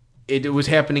it was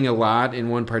happening a lot in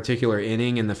one particular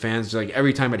inning, and the fans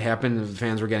every time it happened the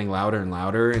fans were getting louder and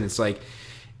louder, and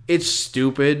it's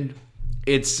stupid,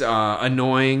 it's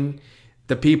annoying.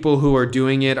 The people who are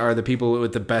doing it are the people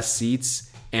with the best seats,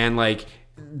 and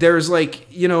there's the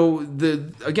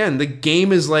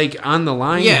game is on the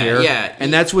line here,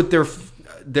 and that's what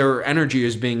their energy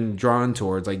is being drawn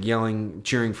towards, yelling,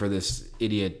 cheering for this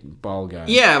idiot ball guy.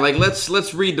 Yeah,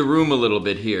 let's read the room a little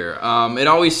bit here. It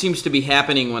always seems to be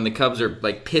happening when the Cubs are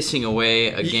pissing away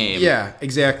a game. Yeah,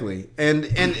 exactly, and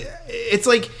it's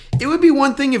it would be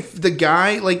one thing if the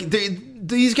guy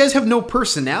these guys have no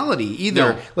personality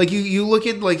either. No. You look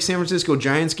at San Francisco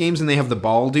Giants games and they have the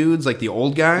ball dudes, the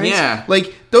old guys. Yeah.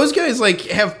 Those guys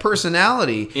have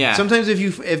personality. Yeah. Sometimes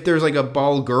if there's a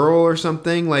ball girl or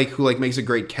something who makes a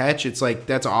great catch, it's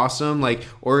that's awesome.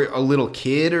 Or a little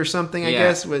kid or something, I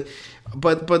guess.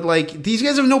 But these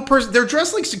guys have no person. They're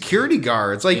dressed like security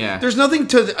guards. There's nothing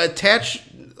to attach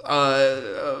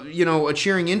a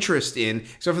cheering interest in,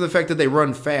 except for the fact that they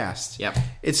run fast. Yep.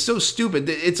 It's so stupid.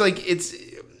 It's like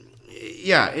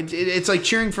it's like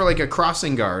cheering for like a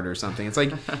crossing guard or something. It's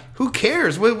like, who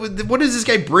cares? What is this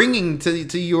guy bringing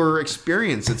to your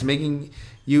experience? It's making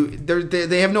you.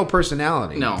 They have no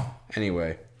personality. No.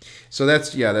 Anyway, so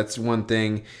that's one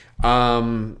thing.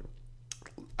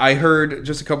 I heard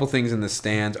just a couple things in the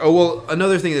stands. Oh well,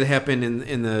 another thing that happened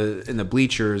in the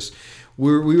bleachers.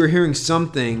 We were hearing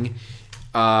something.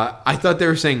 I thought they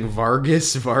were saying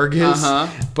Vargas,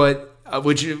 but.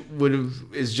 Which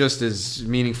is just as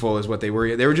meaningful as what they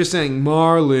were. They were just saying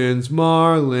Marlins.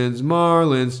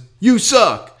 You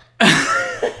suck.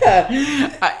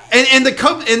 and the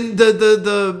Cubs and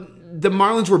the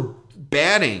Marlins were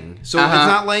batting, so it's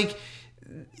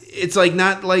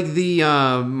not like the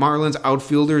Marlins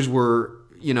outfielders were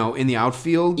in the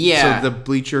outfield. Yeah. So the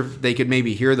bleacher, they could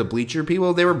maybe hear the bleacher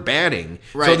people. They were batting.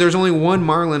 Right. So there's only one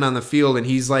Marlin on the field, and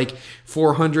he's like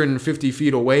 450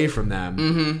 feet away from them.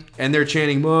 Mm-hmm. And they're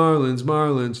chanting,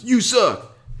 Marlins, you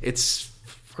suck. It's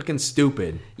fucking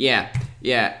stupid. Yeah.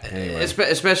 Anyway.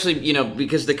 Especially,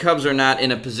 because the Cubs are not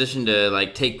in a position to,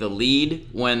 like, take the lead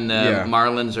when the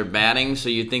Marlins are batting, so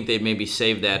you'd think they'd maybe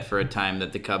save that for a time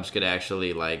that the Cubs could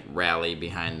actually, like, rally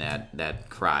behind that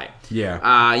cry.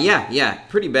 Yeah.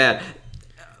 Pretty bad.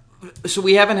 So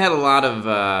we haven't had a lot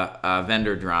of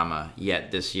vendor drama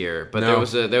yet this year, but No.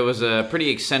 there was a pretty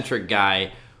eccentric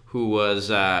guy who was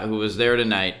there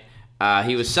tonight.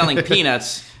 He was selling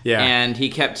peanuts, and he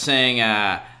kept saying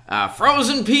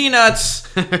frozen peanuts,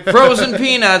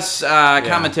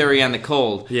 commentary on the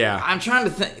cold. Yeah. I'm trying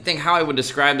to think how I would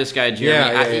describe this guy,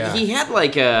 Jeremy. He had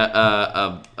like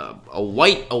a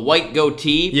white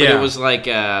goatee, but it was like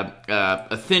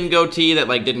a thin goatee that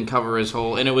like didn't cover his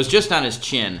whole, and it was just on his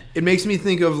chin. It makes me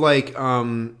think of like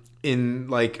in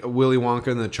like Willy Wonka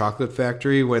and the Chocolate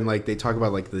Factory when like they talk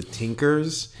about like the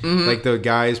Tinkers, like the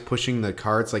guys pushing the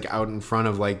carts like out in front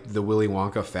of like the Willy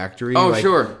Wonka factory. Oh, like,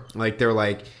 sure. Like they're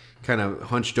like kind of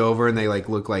hunched over and they like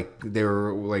look like they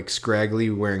were like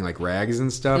scraggly wearing like rags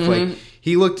and stuff. Like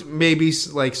he looked maybe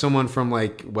like someone from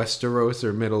like Westeros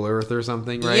or Middle Earth or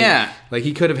something, right? Yeah. Like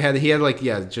he had like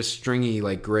just stringy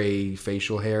like gray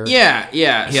facial hair. Yeah. He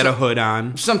had a hood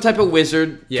on. Some type of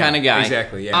wizard kind of guy.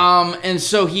 Exactly, yeah. And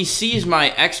so he sees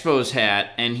my Expos hat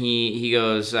and he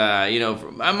goes,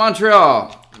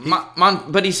 Montreal.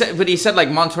 But he said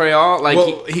like Montreal,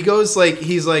 like he goes like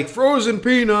he's like frozen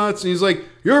peanuts, and he's like,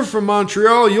 "You're from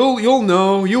Montreal, you'll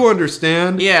know, you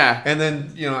understand." Yeah. And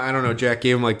then I don't know, Jack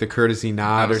gave him like the courtesy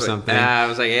nod or something. I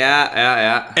was like,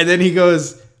 yeah. And then he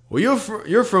goes, "Well,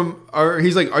 you're from," or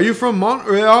he's like, "Are you from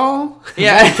Montreal?"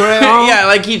 Yeah, Montreal? yeah.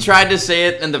 Like he tried to say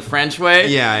it in the French way.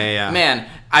 Yeah. Man,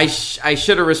 I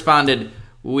should have responded,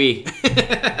 "Oui."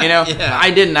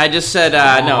 I didn't. I just said,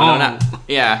 "No, not."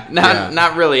 Yeah,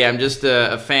 not really. I'm just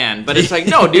a fan. But it's like,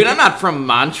 no, dude, I'm not from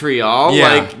Montreal. Yeah.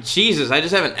 Like, Jesus, I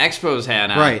just have an Expos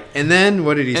hat on. Right. And then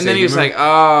what did he say? And then he was like,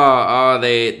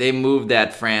 they moved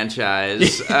that franchise.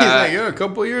 He's like, a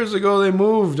couple years ago they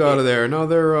moved out of there. Now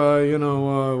they're,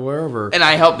 wherever. And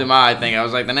I helped him out, I think. I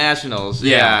was like, the Nationals.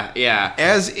 Yeah.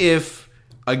 As if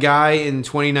a guy in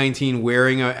 2019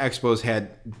 wearing an Expos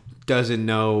hat doesn't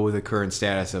know the current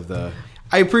status of the...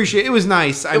 I appreciate it. It was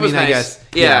nice. I mean, nice. I guess.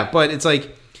 Yeah. But it's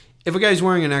like, if a guy's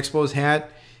wearing an Expos hat,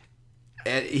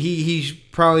 he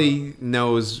probably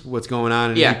knows what's going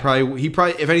on. And he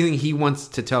probably, if anything, he wants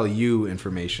to tell you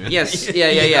information. Yes.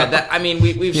 Yeah. That, I mean,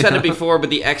 we've said it before, but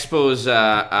the Expos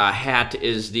hat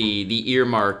is the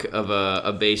earmark of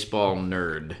a baseball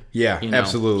nerd. Yeah,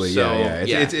 absolutely. So,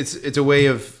 It's a way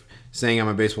of saying I'm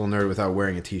a baseball nerd without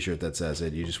wearing a T-shirt that says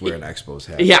it. You just wear an Expos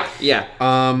hat. Yeah.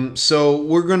 So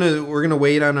we're gonna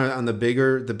wait on the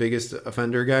biggest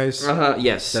offender guys.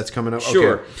 Yes. That's coming up.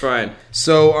 Sure. Okay. Fine.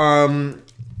 So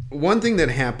one thing that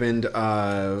happened,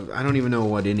 I don't even know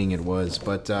what inning it was,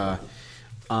 but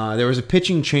there was a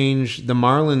pitching change. The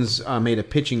Marlins made a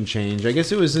pitching change. I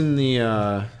guess it was in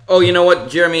the. Oh, you know what,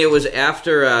 Jeremy? It was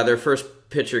after their first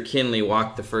pitcher Kinley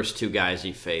walked the first two guys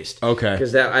he faced. Okay.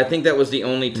 Because I think that was the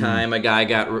only time a guy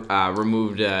got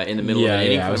removed in the middle of the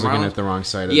inning. Yeah, I was looking at the wrong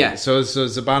side of it. So it's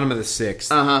the bottom of the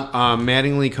sixth.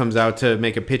 Mattingly comes out to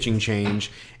make a pitching change,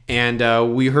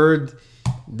 and we heard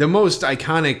the most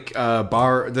iconic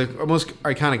the most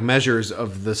iconic measures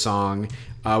of the song.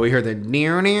 We heard the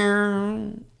near.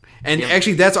 And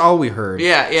actually, that's all we heard.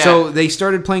 Yeah. So they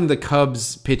started playing the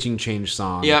Cubs pitching change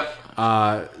song. Yep.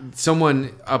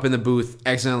 Someone up in the booth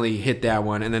accidentally hit that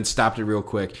one and then stopped it real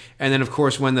quick. And then, of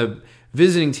course, when the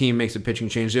visiting team makes a pitching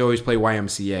change, they always play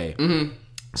YMCA. Mm-hmm.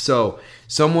 So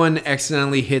someone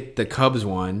accidentally hit the Cubs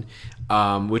one.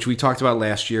 which we talked about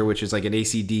last year, which is like an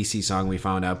AC/DC song we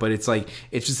found out. But it's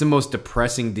just the most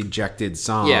depressing, dejected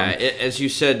song. Yeah, as you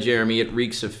said, Jeremy, it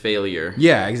reeks of failure.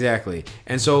 Yeah, exactly.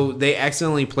 And so they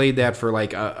accidentally played that for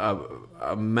like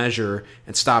a measure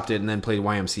and stopped it and then played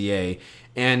YMCA.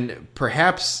 And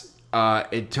perhaps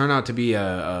it turned out to be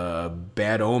a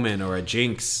bad omen or a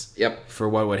jinx for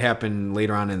what would happen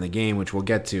later on in the game, which we'll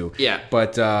get to. Yeah.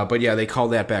 But yeah, they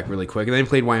called that back really quick. And then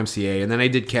played YMCA. And then I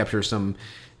did capture some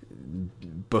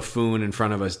buffoon in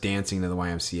front of us dancing to the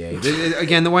YMCA.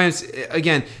 Again, the YMCA...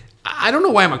 Again... I don't know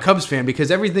why I'm a Cubs fan,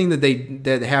 because everything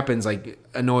that happens like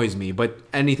annoys me, but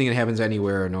anything that happens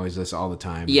anywhere annoys us all the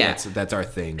time. Yeah, that's our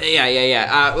thing. Yeah.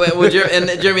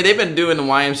 And Jeremy, they've been doing the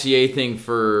YMCA thing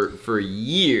for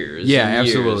years. Yeah, and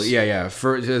absolutely. years. Yeah.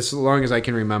 For as long as I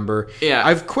can remember. Yeah,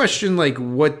 I've questioned like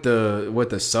what the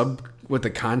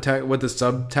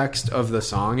subtext of the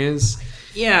song is.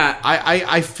 Yeah,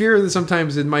 I fear that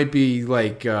sometimes it might be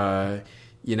like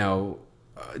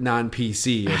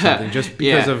non-PC or something, just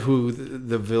because of who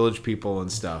the village people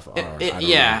and stuff are.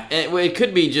 It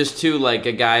could be just too like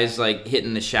a guy's like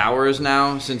hitting the showers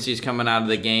now since he's coming out of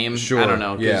the game. Sure, I don't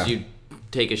know, because you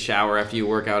take a shower after you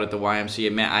work out at the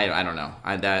YMCA. Man, I don't know.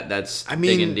 That's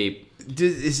digging deep.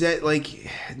 Is that like,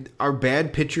 are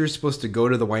bad pitchers supposed to go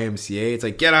to the YMCA? It's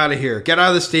like, get out of here, get out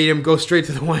of the stadium, go straight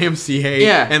to the YMCA,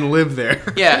 and live there.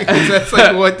 Yeah, that's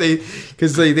like what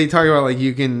because they talk about like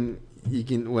you can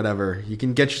whatever, you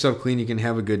can get yourself clean, you can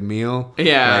have a good meal.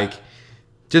 Yeah, like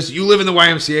just you live in the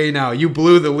YMCA now. You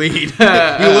blew the lead. You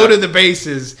loaded the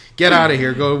bases. Get out of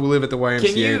here. Go live at the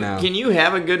YMCA now. Can you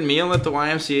have a good meal at the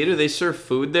YMCA? Do they serve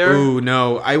food there? Ooh,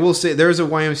 no. I will say there's a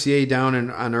YMCA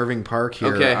down on Irving Park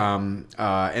here. Okay.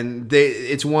 And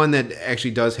it's one that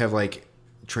actually does have like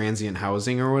transient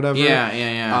housing or whatever.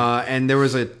 Yeah. And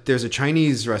there's a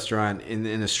Chinese restaurant in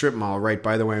a strip mall right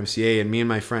by the YMCA, and me and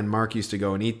my friend Mark used to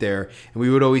go and eat there, and we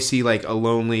would always see like a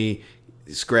lonely,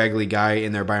 scraggly guy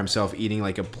in there by himself eating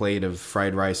like a plate of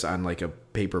fried rice on like a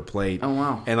paper plate. Oh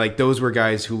wow. And like those were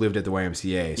guys who lived at the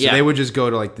YMCA, so they would just go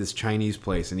to like this Chinese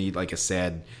place and eat like a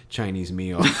sad Chinese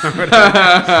meal.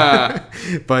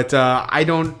 But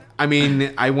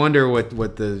I wonder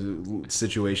what the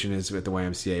situation is with the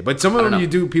YMCA, but some of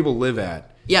them people live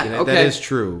at. Okay, that is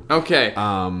true. Okay.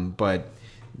 But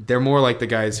they're more like the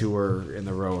guys who were in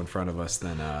the row in front of us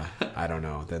than I don't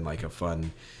know, than like a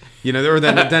fun, or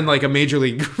than like a major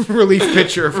league relief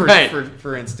pitcher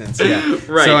for instance. Yeah.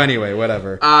 Right. So anyway,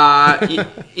 whatever.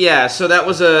 Yeah. So that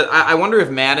was I wonder if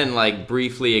Madden like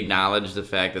briefly acknowledged the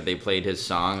fact that they played his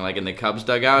song like in the Cubs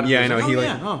dugout. Yeah, I know.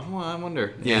 I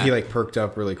wonder. Yeah, he like perked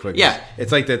up really quick. Yeah.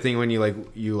 It's like that thing when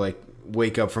you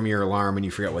wake up from your alarm and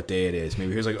you forget what day it is.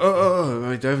 Maybe he was like, do I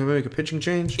have to make a pitching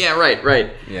change? Yeah,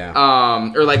 right.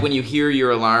 Yeah. Or like when you hear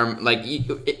your alarm, like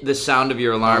the sound of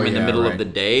your alarm in the middle of the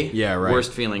day. Yeah, right.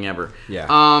 Worst feeling ever.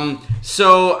 Yeah.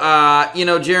 So,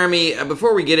 Jeremy,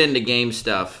 before we get into game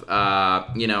stuff,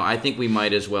 I think we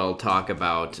might as well talk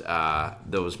about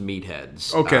those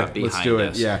meatheads. Okay, let's do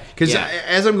it. Yeah, because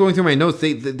as I'm going through my notes,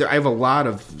 I have a lot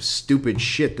of stupid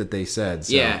shit that they said.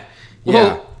 So, yeah.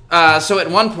 Well, so at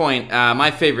one point,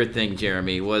 my favorite thing,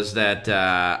 Jeremy, was that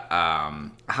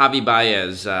Javi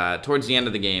Baez, towards the end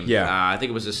of the game, I think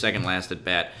it was his second last at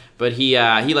bat, but he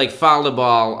like fouled the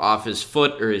ball off his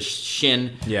foot or his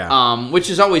shin, which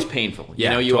is always painful. You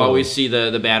totally. Always see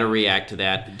the batter react to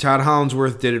that. Todd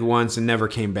Hollandsworth did it once and never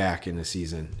came back in the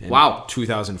season. In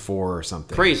 2004 or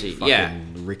something. Crazy,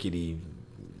 fucking rickety,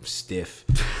 stiff.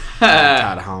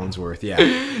 Todd Hollandsworth,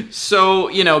 So,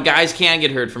 guys can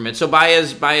get hurt from it. So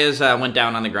Baez went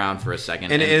down on the ground for a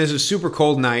second. And it was a super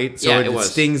cold night, so it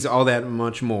stings all that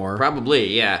much more.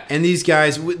 Probably, yeah. And these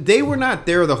guys, they were not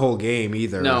there the whole game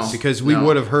either. No. Because we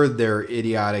would have heard their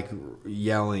idiotic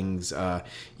yellings,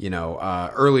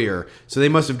 earlier. So they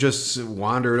must have just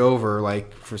wandered over,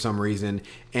 for some reason.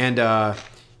 And,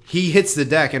 he hits the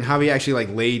deck, and Javi actually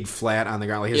laid flat on the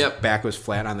ground. His back was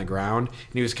flat on the ground,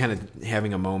 and he was kind of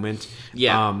having a moment.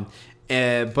 Yeah.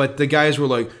 But the guys were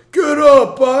like, "Get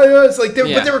up, Baez!" But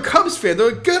they were Cubs fans.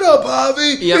 They're like, "Get up,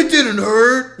 Javi! It didn't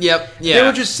hurt." Yep. Yeah. They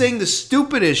were just saying the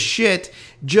stupidest shit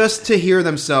just to hear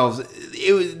themselves.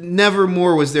 Never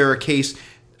more was there a case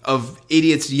of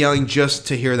idiots yelling just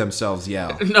to hear themselves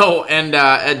yell. No, and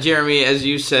Jeremy, as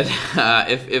you said,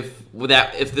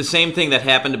 if the same thing that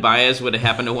happened to Baez would have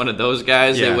happened to one of those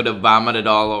guys, they would have vomited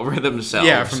all over themselves.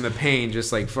 Yeah, from the pain,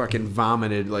 just fucking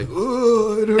vomited,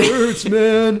 oh, it hurts,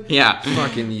 man. Yeah.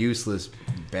 Fucking useless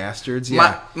Bastards.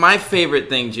 Yeah. My favorite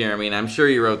thing, Jeremy, and I'm sure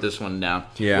you wrote this one down,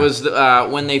 was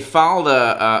when they fouled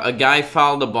a guy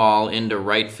fouled the ball into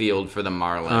right field for the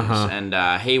Marlins, and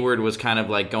Hayward was kind of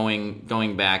like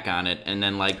going back on it, and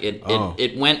then like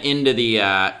it went into the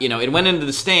it went into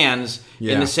the stands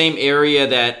in the same area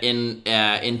that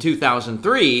in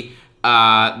 2003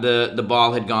 the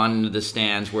ball had gone into the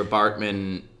stands where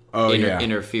Bartman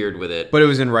interfered with it. But it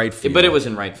was in right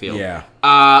field. Yeah.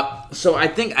 So I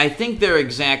think their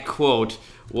exact quote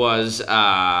was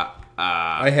I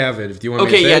have it. If you want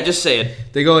me to say it. Just say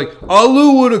it. They go like,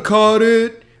 Alou would have caught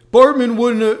it. Bartman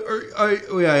wouldn't have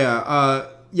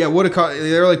would have caught it.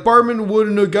 They're like, Bartman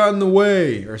wouldn't have gotten in the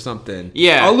way or something.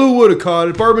 Yeah. Alou would have caught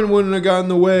it. Bartman wouldn't have gotten in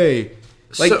the way.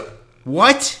 Like,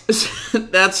 what?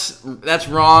 That's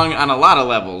wrong on a lot of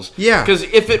levels. Yeah. Because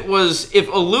if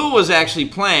Alou was actually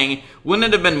playing, wouldn't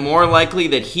it have been more likely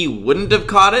that he wouldn't have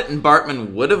caught it and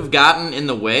Bartman would have gotten in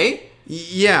the way?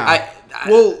 Yeah.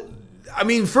 I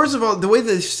mean, first of all, the way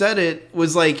they said it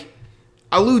was like,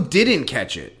 Alou didn't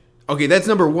catch it. Okay, that's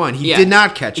number one. He did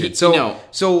not catch it.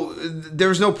 So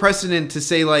there's no precedent to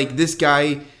say like this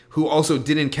guy who also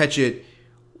didn't catch it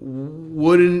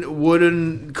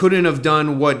couldn't have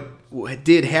done what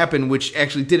did happen, which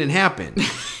actually didn't happen.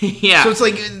 Yeah. So it's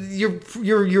like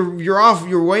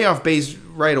you're way off base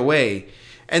right away,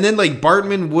 and then like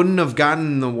Bartman wouldn't have gotten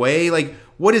in the way. Like,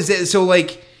 what is that? So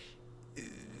like,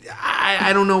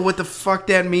 I don't know what the fuck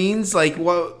that means. Like,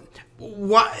 what?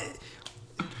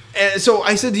 So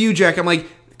I said to you, Jack, I'm like,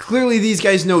 clearly these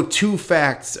guys know two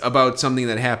facts about something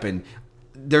that happened.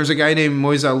 There's a guy named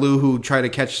Moise Alou who tried to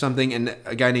catch something, and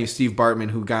a guy named Steve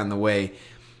Bartman who got in the way.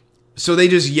 So they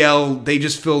just yelled. They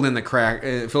just filled in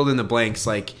the blanks,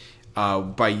 like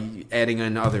by adding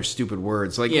in other stupid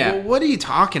words. Like, well, what are you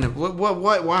talking about?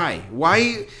 What?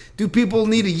 Why do people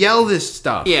need to yell this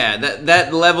stuff? Yeah,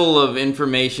 that level of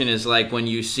information is like when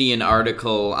you see an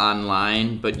article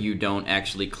online, but you don't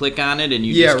actually click on it, and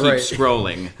you just keep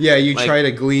scrolling. Yeah, you try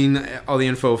to glean all the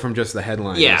info from just the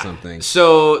headline or something.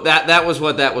 So that was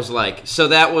what that was like. So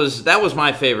that was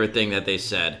my favorite thing that they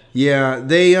said. Yeah,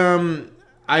 they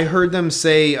I heard them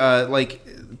say like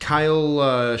Kyle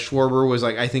Schwarber was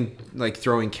like, I think like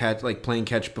playing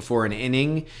catch before an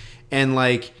inning, and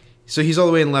like so he's all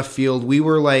the way in left field. We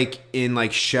were like in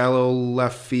like shallow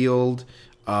left field,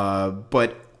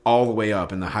 but all the way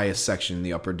up in the highest section,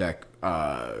 the upper deck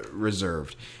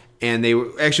reserved. And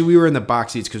we were in the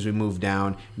box seats because we moved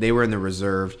down. They were in the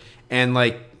reserved, and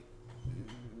like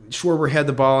Schwarber had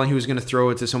the ball and he was going to throw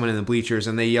it to someone in the bleachers,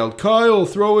 and they yelled, "Kyle,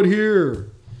 throw it here!"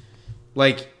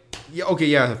 Like,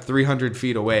 300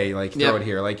 feet away, like, throw it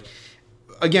here. Like,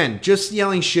 again, just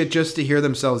yelling shit just to hear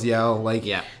themselves yell. Like,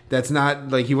 that's not,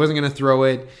 like, he wasn't going to throw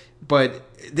it. But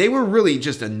they were really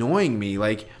just annoying me.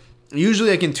 Like,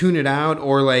 usually I can tune it out,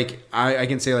 or, like, I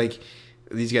can say, like,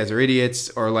 these guys are idiots,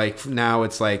 or, like, now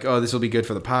it's like, oh, this will be good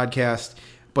for the podcast.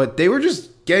 But they were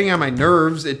just getting on my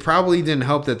nerves. It probably didn't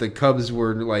help that the Cubs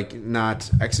were like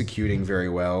not executing very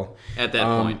well at that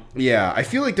point. Yeah, I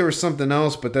feel like there was something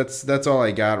else, but that's all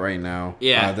I got right now.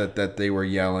 Yeah, that they were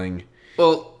yelling.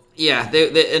 Well, yeah,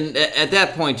 and at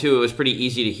that point too, it was pretty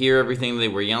easy to hear everything they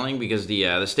were yelling because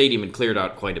the stadium had cleared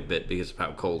out quite a bit because of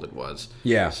how cold it was.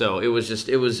 Yeah, so it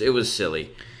was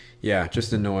silly. Yeah,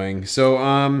 just annoying. So,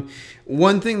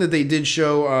 one thing that they did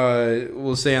show,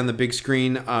 we'll say on the big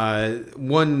screen,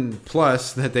 one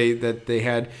plus that they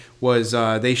had was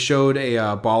they showed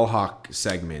a ball hawk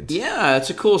segment. Yeah, it's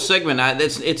a cool segment.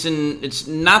 It's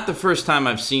not the first time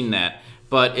I've seen that,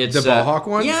 but it's the ball hawk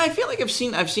one. Yeah, I feel like I've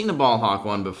seen the ball hawk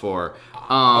one before.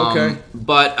 Okay,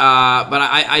 but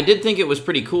I did think it was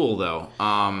pretty cool though.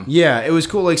 Yeah, it was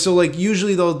cool. Like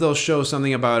usually they'll show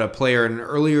something about a player, and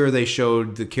earlier they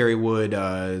showed the Kerry Wood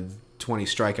 20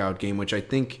 strikeout game, which I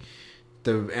think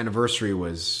the anniversary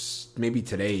was maybe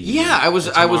today. Yeah, I was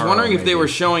wondering if they were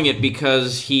showing it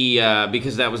because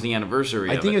because that was the anniversary.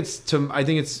 I think it's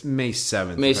May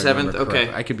 7th. May 7th.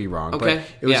 Okay, I could be wrong. Okay, but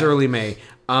it was early May.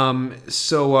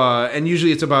 And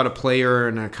usually it's about a player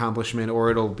and an accomplishment,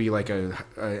 or it'll be like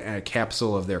a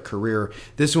capsule of their career.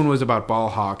 This one was about ball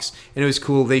hawks, and it was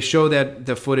cool. They show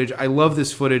the footage. I love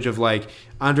this footage of like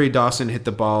Andre Dawson hit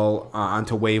the ball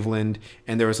onto Waveland,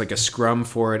 and there was like a scrum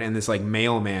for it, and this like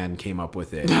mailman came up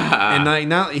with it.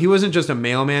 And he wasn't just a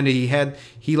mailman. He had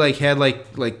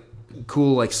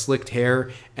cool like slicked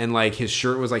hair, and like his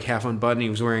shirt was like half unbuttoned. He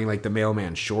was wearing like the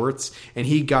mailman shorts, and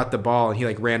he got the ball and he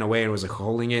like ran away and was like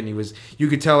holding it, and you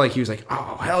could tell like he was like,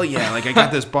 oh hell yeah, like I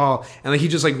got this ball, and like he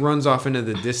just like runs off into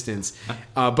the distance.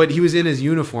 But he was in his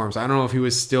uniform, so I don't know if he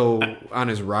was still on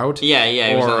his route. He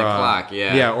was on the clock.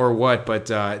 Or what? But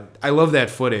I love that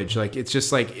footage. Like it's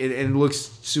just like it looks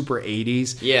super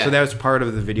 80s. Yeah. So that was part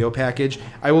of the video package.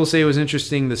 I will say it was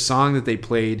interesting. The song that they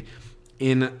played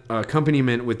in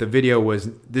accompaniment with the video was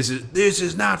 "This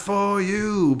is Not For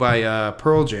You" by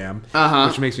Pearl Jam,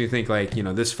 which makes me think like,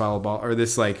 this foul ball or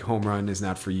this like home run is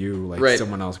not for you, like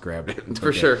someone else grabbed it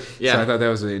for sure. Yeah, so I thought that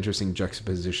was an interesting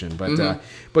juxtaposition,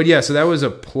 but yeah, so that was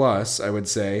a plus, I would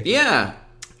say. Yeah.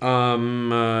 We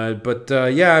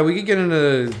could get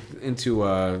into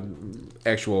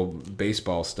actual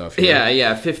baseball stuff here.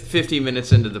 Yeah, 50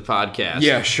 minutes into the podcast.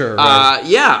 Yeah, sure.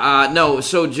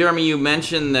 So Jeremy, you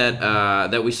mentioned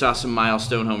that we saw some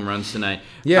milestone home runs tonight.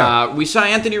 Yeah. We saw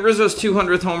Anthony Rizzo's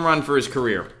 200th home run for his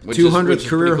career. 200th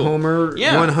career cool. homer,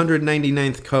 yeah.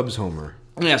 199th Cubs homer.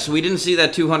 Yeah, so we didn't see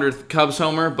that 200th Cubs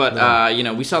homer, but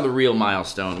we saw the real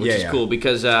milestone, which is cool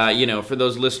because for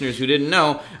those listeners who didn't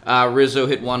know, Rizzo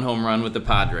hit one home run with the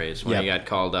Padres when he got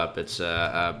called up. It's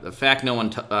a fact no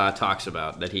one talks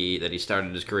about that he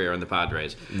started his career in the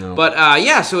Padres. No. But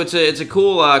so it's a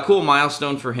cool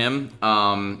milestone for him.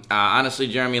 Honestly,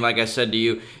 Jeremy, like I said to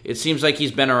you, it seems like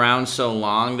he's been around so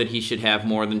long that he should have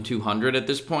more than 200 at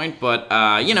this point. But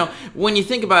when you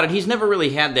think about it, he's never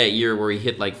really had that year where he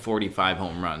hit like 45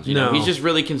 home runs. He's just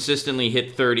really consistently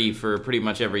hit 30 for pretty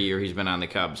much every year he's been on the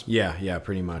Cubs. Yeah,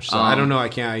 pretty much. So I don't know.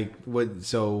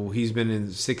 So he's been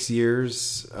in 6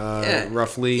 years,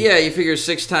 roughly. Yeah, you figure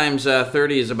 6 times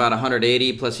 30 is about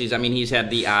 180. Plus he's had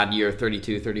the odd year,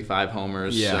 32, 35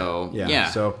 homers. Yeah.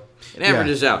 So it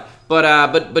averages out.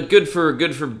 But good for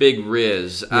Big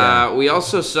Riz. Yeah. We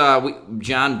also saw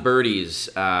John Birdie's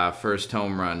first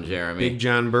home run, Jeremy. Big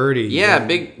John Birdie. Yeah,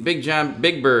 Big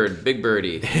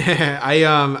Birdie.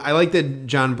 I like that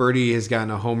John Birdie has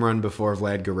gotten a home run before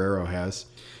Vlad Guerrero has.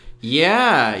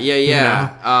 Yeah.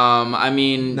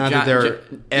 Not that they're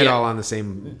at all on the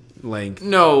same length.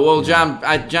 No, well,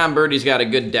 John Birdie's got a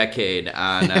good decade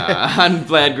on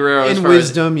Vlad Guerrero. In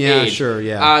wisdom, sure.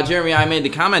 Jeremy, I made the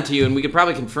comment to you, and we could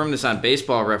probably confirm this on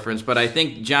Baseball Reference, but I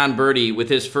think John Birdie, with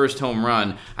his first home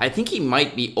run, I think he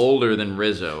might be older than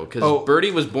Rizzo, because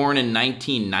Birdie was born in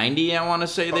 1990, I want to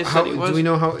say they said he was. Do we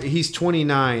know how? He's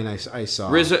 29, I saw.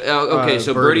 Rizzo,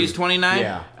 so Birdie. Birdie's 29?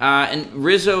 Yeah. And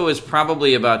Rizzo is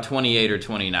probably about 28 or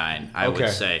 29, I would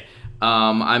say.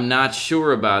 I'm not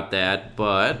sure about that,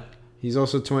 but... He's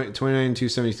also 29,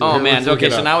 272. Oh, man.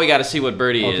 Okay, so now we got to see what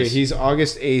Birdie is. Okay, he's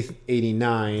August 8th,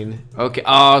 89. Okay.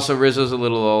 Oh, so Rizzo's a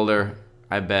little older,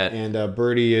 I bet. And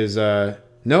Birdie is... he's a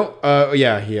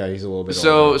little bit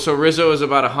older. So Rizzo is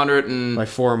about 100 by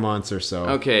 4 months or so.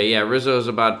 Okay, yeah, Rizzo is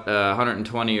about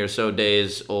 120 or so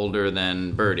days older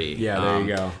than Birdie. Yeah, there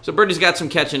you go. So Birdie's got some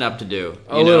catching up to do.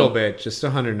 A little bit, just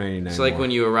 199. It's like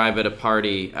when you arrive at a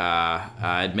party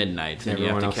at midnight and you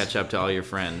have to catch up to all your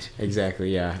friends.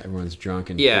 Exactly, yeah. Everyone's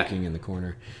drunk and cooking in the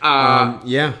corner.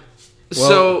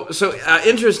 Well, so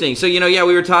interesting. So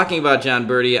we were talking about John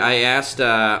Birdie. I asked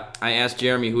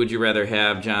Jeremy, who would you rather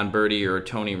have, John Birdie or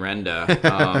Tony Renda?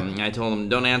 I told him,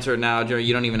 don't answer it now, Jeremy.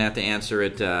 You don't even have to answer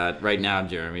it right now,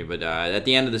 Jeremy. But at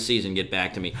the end of the season, get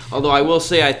back to me. Although I will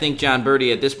say, I think John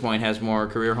Birdie at this point has more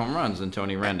career home runs than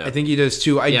Tony Renda. I think he does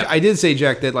too. I did say,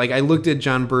 Jack, that like I looked at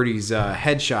John Birdie's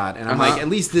headshot, and I'm like, at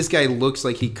least this guy looks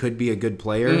like he could be a good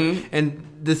player. Mm-hmm. And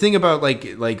the thing about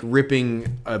like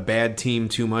ripping a bad team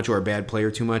too much or a bad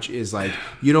player too much is like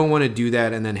you don't want to do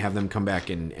that and then have them come back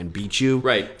and beat you.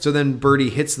 Right. So then Birdie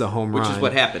hits the home run. Which is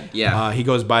what happened. Yeah. He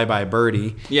goes bye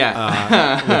Birdie.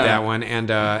 Yeah. With that one, and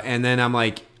then I'm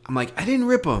like I didn't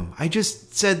rip him. I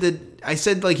just said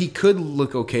like he could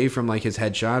look okay from like his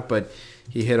headshot, but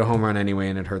he hit a home run anyway,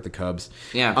 and it hurt the Cubs.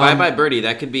 Yeah, bye Birdie.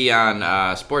 That could be on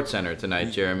SportsCenter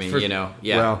tonight, Jeremy.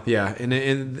 Well, yeah,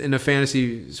 in a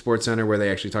fantasy SportsCenter where they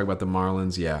actually talk about the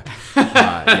Marlins,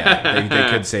 they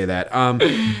could say that.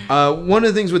 One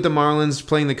of the things with the Marlins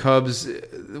playing the Cubs,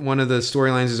 one of the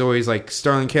storylines is always like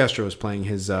Starlin Castro is playing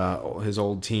his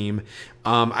old team.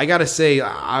 I gotta say,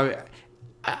 I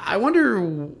wonder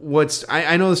what's.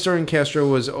 I know the Starlin Castro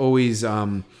was always.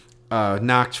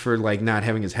 Knocked for like not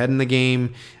having his head in the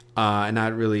game, and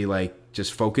not really like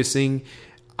just focusing.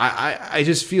 I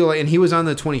just feel like, and he was on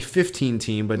the 2015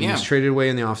 team, but he was traded away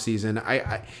in the offseason.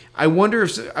 I wonder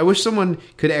if, I wish someone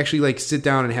could actually like sit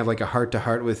down and have like a heart to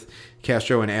heart with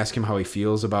Castro and ask him how he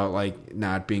feels about like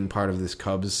not being part of this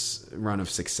Cubs run of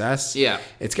success. Yeah.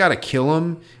 It's got to kill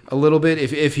him a little bit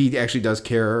if he actually does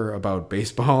care about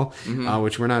baseball,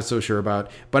 which we're not so sure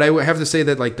about. But I would have to say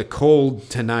that like the cold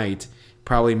tonight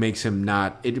probably makes him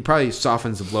not, it probably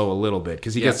softens the blow a little bit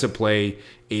because he gets to play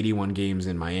 81 games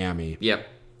in Miami. Yep.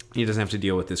 He doesn't have to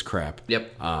deal with this crap.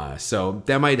 Yep. So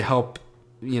that might help,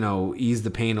 ease the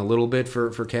pain a little bit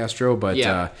for Castro, but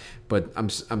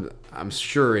I'm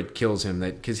sure it kills him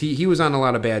that because he was on a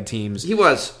lot of bad teams. He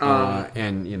was,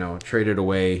 and traded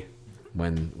away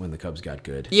when the Cubs got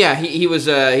good. Yeah, he was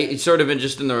he sort of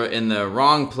just in the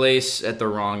wrong place at the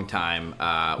wrong time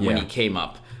when he came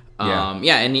up. And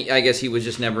I guess he was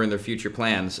just never in their future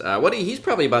plans. He's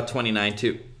probably about 29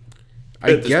 too.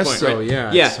 I guess point, so, right?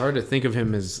 yeah. It's hard to think of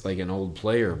him as like an old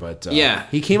player, but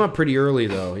he came up pretty early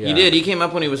though. Yeah. He did. He came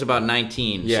up when he was about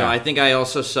 19. Yeah. So I think I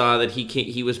also saw that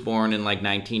he was born in like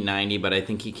 1990, but I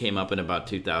think he came up in about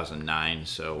 2009.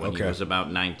 So when he was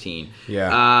about 19.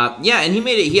 Yeah. And he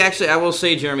made it. He actually, I will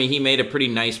say, Jeremy, he made a pretty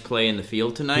nice play in the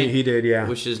field tonight. He did, yeah.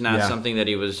 Which is not something that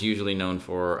he was usually known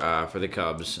for the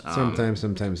Cubs. Sometimes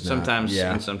not. Sometimes,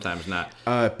 and sometimes not.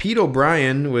 Pete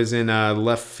O'Brien was in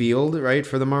left field, right,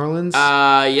 for the Marlins.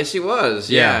 Yes, he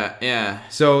was. Yeah.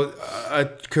 So a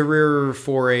career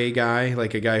 4A guy,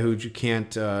 like a guy who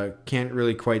can't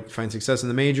really quite find success in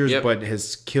the majors, but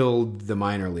has killed the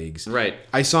minor leagues. Right.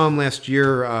 I saw him last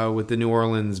year with the New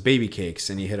Orleans Baby Cakes,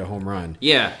 and he hit a home run.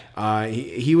 Yeah.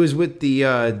 He was with the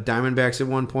Diamondbacks at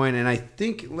one point, and I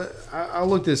think I'll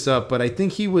look this up, but I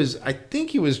think he was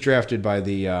drafted by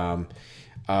the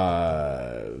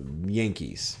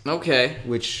Yankees. Okay.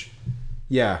 Which,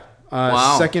 wow.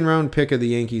 Second round pick of the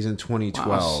Yankees in 2012.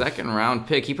 Wow, second round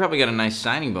pick. He probably got a nice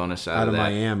signing bonus out of that.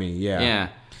 Miami, yeah.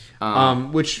 Yeah.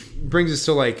 Which brings us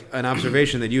to like an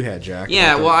observation that you had, Jack.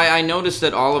 Yeah, well, I noticed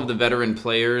that all of the veteran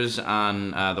players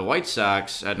on the White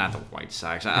Sox, not the White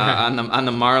Sox, on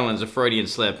the Marlins, a Freudian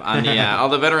slip. On the all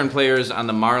the veteran players on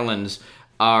the Marlins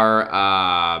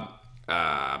are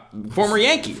former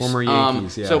Yankees. Former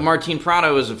Yankees, yeah. So Martin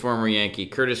Prado is a former Yankee.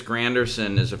 Curtis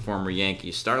Granderson is a former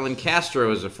Yankee. Starlin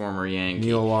Castro is a former Yankee.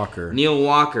 Neil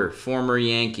Walker, former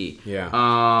Yankee. Yeah.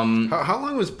 How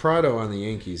long was Prado on the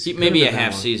Yankees? Maybe a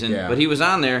half season, but he was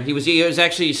on there. He was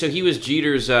actually he was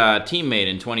Jeter's teammate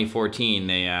in 2014.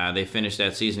 They finished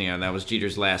that season together. That was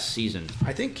Jeter's last season.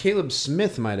 I think Caleb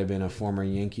Smith might have been a former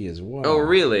Yankee as well. Oh,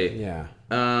 really? Yeah.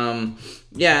 And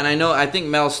I think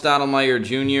Mel Stottlemyre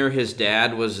Jr., his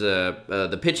dad was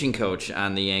the pitching coach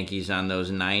on the Yankees on those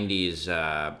 90s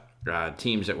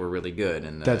teams that were really good.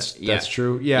 And that's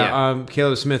true. Yeah.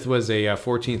 Caleb Smith was a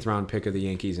 14th round pick of the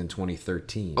Yankees in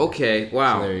 2013. Okay.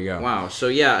 Wow. So there you go. Wow. So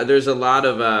there's a lot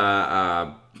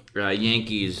of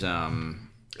Yankees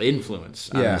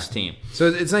influence on this team. So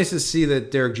it's nice to see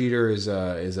that Derek Jeter is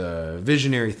a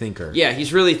visionary thinker. Yeah,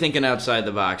 he's really thinking outside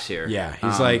the box here. Yeah,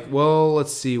 he's like, well,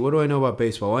 let's see, what do I know about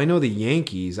baseball? Well, I know the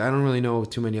Yankees. I don't really know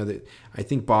too many other. I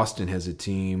think Boston has a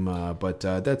team, but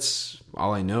that's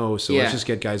all I know. So let's just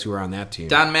get guys who are on that team.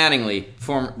 Don Mattingly,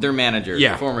 their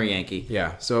manager, former Yankee.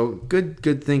 Yeah, so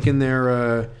good thinking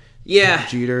there.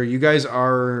 Jeter, you guys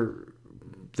are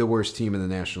the worst team in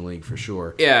the National League for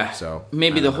sure. Yeah. So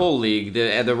maybe the whole league.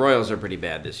 The Royals are pretty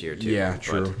bad this year too. Yeah,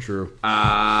 true.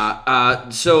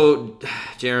 So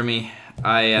Jeremy,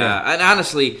 and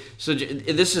honestly,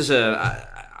 this is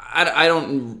I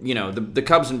don't, the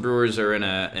Cubs and Brewers are in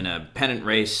a pennant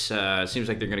race. Seems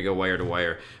like they're going to go wire to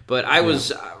wire. But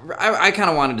I kind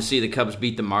of wanted to see the Cubs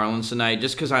beat the Marlins tonight,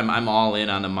 just because I'm all in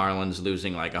on the Marlins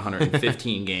losing like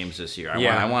 115 games this year.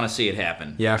 I want to see it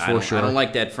happen. Yeah, for sure. I don't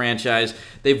like that franchise.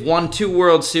 They've won 2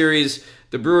 World Series.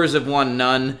 The Brewers have won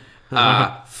none.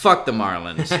 Fuck the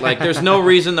Marlins. Like, there's no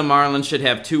reason the Marlins should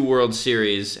have 2 World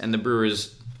Series and the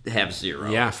Brewers have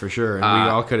 0. Yeah, for sure. And we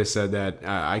all could have said that.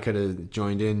 I could have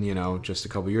joined in, just a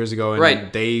couple years ago.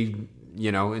 And they,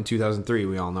 in 2003,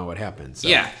 we all know what happened. So.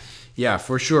 Yeah,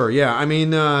 for sure. Yeah, I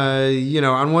mean,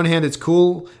 on one hand, it's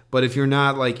cool. But if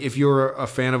you're a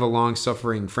fan of a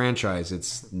long-suffering franchise,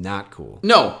 it's not cool.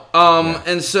 No.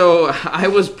 And so I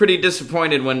was pretty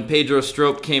disappointed when Pedro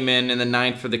Strop came in the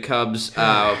 9th for the Cubs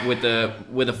with a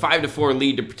 5-4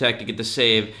 lead to protect to get the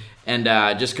save, and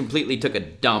just completely took a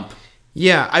dump.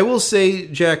 Yeah, I will say,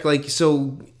 Jack, the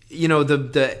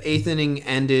 8th inning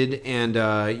ended, and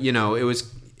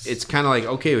it's kind of like,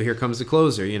 okay, well, here comes the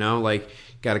closer.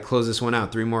 Got to close this one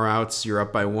out. 3 more outs, you're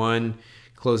up by 1.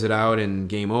 close it out, and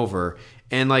game over.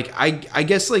 And like I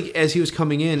guess like as he was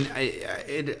coming in,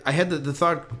 I had the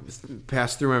thought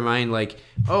pass through my mind like,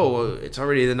 oh, it's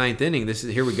already the 9th inning.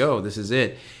 Here we go. This is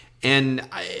it. And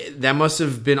that must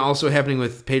have been also happening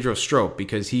with Pedro Strop,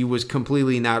 because he was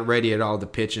completely not ready at all to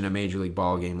pitch in a major league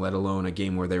ball game, let alone a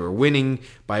game where they were winning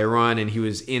by a run, and he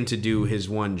was in to do his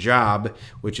one job,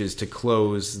 which is to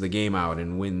close the game out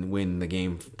and win the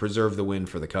game, preserve the win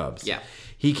for the Cubs. Yeah.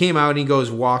 He came out and he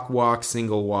goes walk,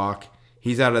 single walk.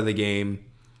 He's out of the game.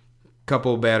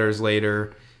 Couple batters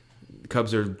later, the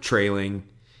Cubs are trailing.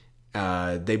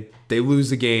 They lose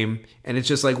the game, and it's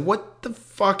just like, what the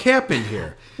fuck happened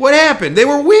here? What happened? They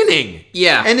were winning.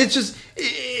 Yeah, and it's just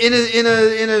in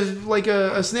a like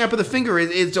a snap of the finger,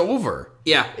 it's over.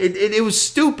 Yeah, it was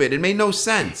stupid. It made no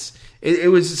sense. It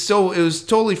was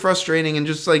totally frustrating, and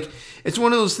just like it's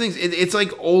one of those things. It's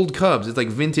like old Cubs. It's like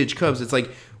vintage Cubs. It's like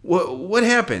what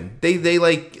happened? What did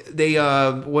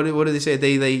they say?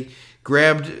 They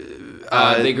grabbed.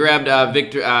 They grabbed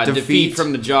defeat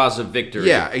from the jaws of victory.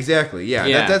 Yeah, exactly.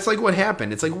 Yeah. That's like what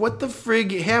happened. It's like, what the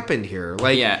frig happened here?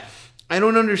 Like, yeah. I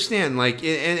don't understand. Like,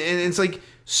 and it's like,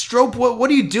 Strop,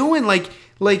 what are you doing?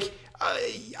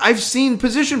 I've seen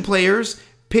position players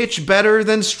pitch better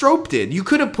than Strop did. You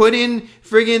could have put in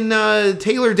friggin'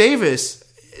 Taylor Davis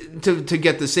to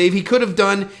get the save. He could have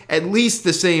done at least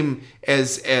the same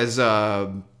as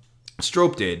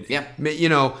Strop did. Yeah. You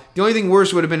know, the only thing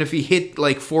worse would have been if he hit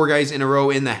like 4 guys in a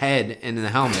row in the head and in the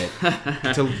helmet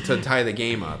to tie the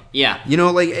game up. Yeah. You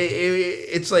know, like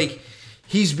it's like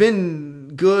he's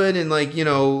been good, and like, you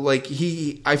know, like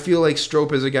I feel like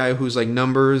Strop is a guy whose like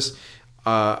numbers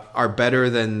are better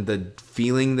than the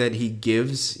feeling that he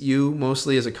gives you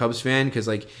mostly as a Cubs fan, because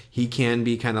like he can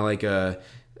be kind of like a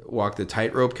walk the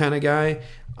tightrope kind of guy.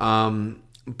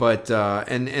 But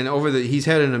and he's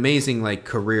had an amazing like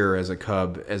career as a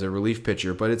Cub, as a relief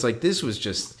pitcher, but it's like this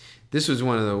was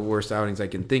one of the worst outings I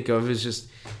can think of. It's just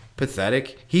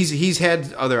pathetic. He's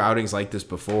had other outings like this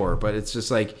before, but it's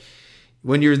just like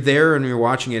when you're there and you're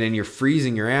watching it and you're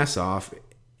freezing your ass off,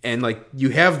 and like you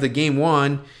have the game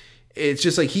won, it's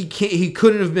just like he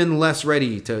couldn't have been less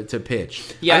ready to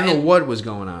pitch. Yeah, I don't know what was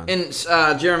going on. And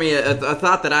Jeremy, a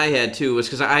thought that I had too was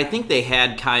because I think they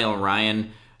had Kyle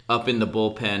Ryan up in the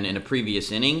bullpen in a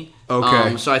previous inning.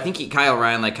 Okay. So I think Kyle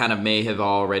Ryan like kind of may have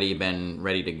already been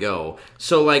ready to go.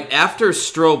 So like after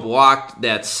Strop walked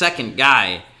that second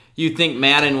guy, you think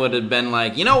Madden would have been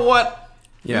like, you know what?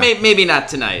 Yeah. Maybe not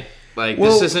tonight. Like,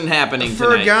 this isn't happening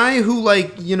for tonight. A guy who,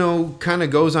 like, you know, kind of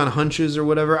goes on hunches or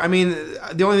whatever, I mean,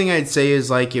 the only thing I'd say is,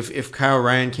 like, if Kyle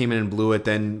Ryan came in and blew it,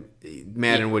 then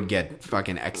Madden would get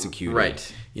fucking executed.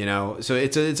 Right. You know? So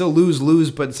it's a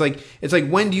lose-lose, but it's like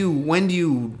when do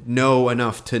you know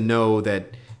enough to know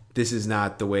that this is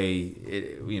not the way,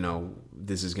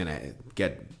 this is going to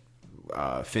get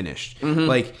finished? Mm-hmm.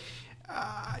 Like,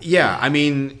 yeah, I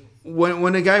mean,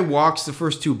 when a guy walks the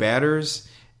first 2 batters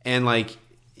and, like,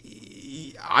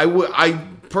 I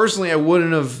personally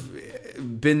wouldn't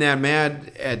have been that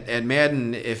mad at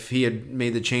Madden if he had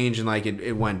made the change and like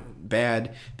it went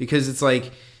bad, because it's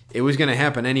like it was going to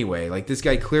happen anyway. Like, this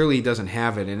guy clearly doesn't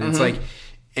have it, and it's like,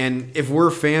 and if we're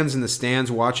fans in the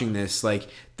stands watching this, like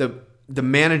the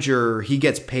manager, he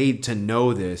gets paid to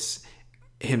know this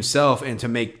himself and to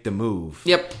make the move.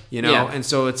 Yep. You know, and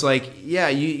so it's like, yeah,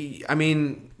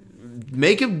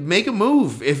 make a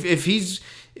move if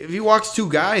he walks 2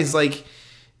 guys, like.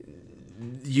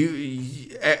 Use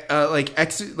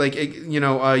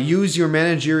your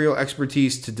managerial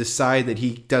expertise to decide that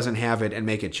he doesn't have it and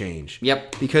make a change.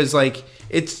 Yep. Because like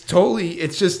it's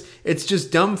just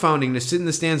dumbfounding to sit in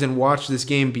the stands and watch this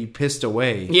game be pissed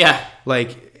away. Yeah.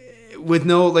 Like with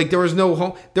no, like there was no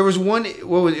home. There was one. It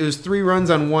was 3 runs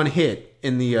on 1 hit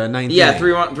in the 9th inning. Yeah,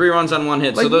 3 runs on 1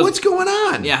 hit. Like, so what's going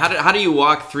on? Yeah, how do you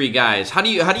walk 3 guys? How do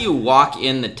you walk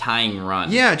in the tying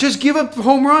run? Yeah, just give up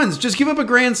home runs. Just give up a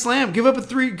grand slam. Give up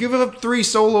 3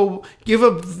 solo. Give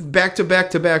up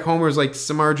back-to-back homers like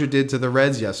Samardzija did to the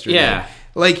Reds yesterday. Yeah,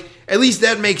 like at least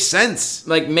that makes sense.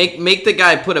 Like make the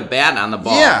guy put a bat on the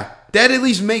ball. Yeah. That at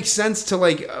least makes sense to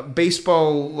like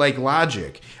baseball like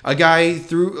logic. A guy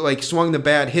swung the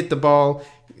bat, hit the ball,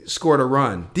 scored a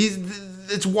run.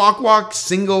 It's walk,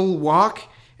 single walk,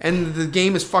 and the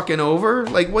game is fucking over.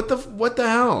 Like what the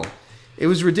hell? It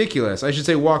was ridiculous. I should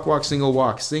say walk, single,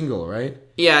 right?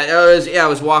 Yeah, it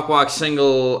was walk,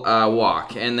 single,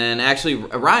 walk, and then actually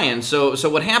Ryan. So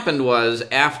what happened was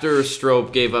after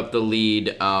Strop gave up the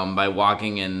lead by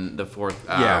walking in the 4th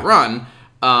run.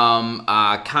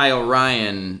 Kyle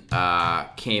Ryan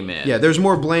came in. Yeah, there's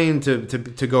more blame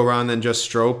to go around than just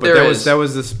Strop, but that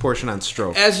was this portion on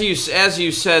Strop. As you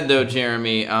said though,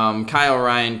 Jeremy, Kyle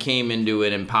Ryan came into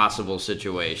an impossible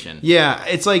situation. Yeah,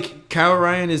 it's like Kyle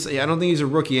Ryan is. I don't think he's a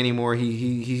rookie anymore.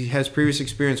 He has previous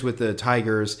experience with the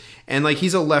Tigers, and like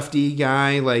he's a lefty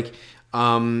guy. Like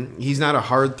he's not a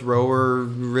hard thrower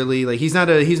really. Like he's not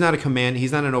a command.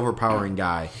 He's not an overpowering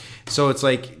guy. So it's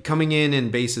like coming in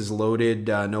and bases loaded,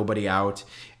 nobody out.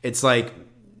 It's like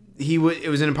it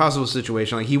was an impossible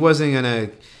situation. Like he wasn't gonna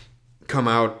come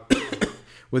out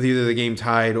with either the game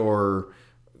tied or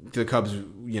the Cubs,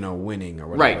 winning or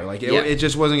whatever. Right. Like it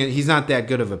just wasn't. He's not that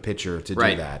good of a pitcher to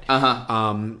do that.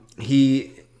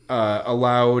 He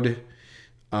allowed.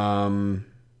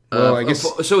 Well, I guess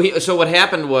so. What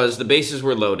happened was the bases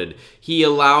were loaded. He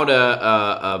allowed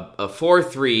a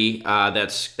 4-3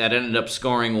 that ended up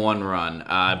scoring 1 run.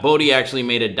 Bodie actually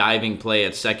made a diving play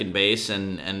at second base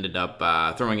and ended up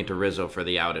throwing it to Rizzo for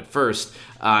the out at first.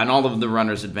 And all of the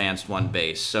runners advanced 1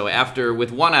 base. So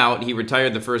with 1 out, he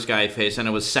retired the first guy he faced, and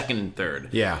it was second and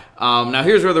third. Yeah. Now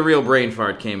here's where the real brain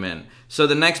fart came in. So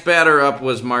the next batter up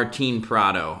was Martin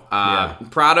Prado.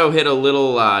 Prado hit a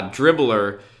little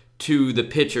dribbler to the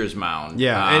pitcher's mound.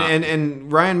 Yeah,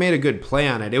 and Ryan made a good play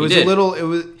on it. It was a little.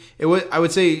 It was. I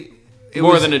would say it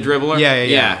more was, than a dribbler.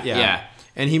 Yeah.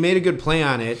 And he made a good play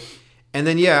on it. And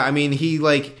then he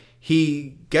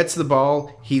gets the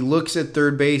ball. He looks at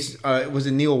third base. Was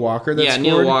it Neil Walker that scored?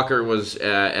 Neil Walker was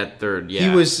at third. Yeah,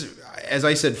 he was, as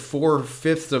I said,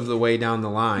 4/5 of the way down the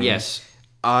line. Yes.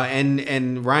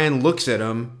 And Ryan looks at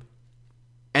him,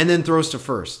 and then throws to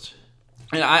first.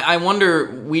 And I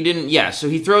wonder, we didn't. Yeah, so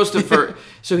he throws to first.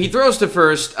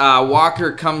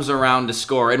 Walker comes around to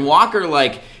score, and Walker,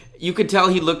 like, you could tell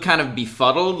he looked kind of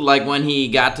befuddled, like when he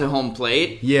got to home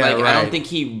plate. Yeah, like, right. I don't think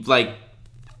he like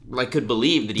could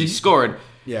believe that he scored.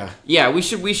 Yeah, we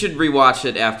should rewatch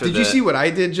it after. Did you see what I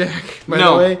did, Jack? By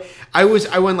No. the way, I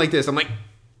went like this. I'm like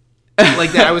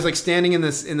that. I was like standing in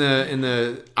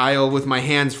the aisle with my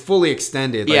hands fully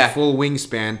extended, like full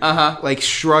wingspan, like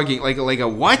shrugging, like a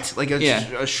what, like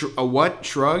a what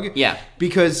shrug? Yeah,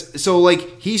 because so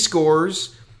like he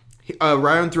scores,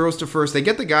 Ryan throws to first. They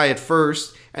get the guy at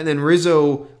first, and then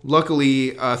Rizzo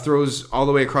luckily throws all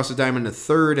the way across the diamond to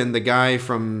third, and the guy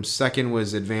from second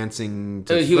was advancing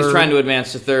to he third. was trying to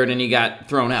advance to third, and he got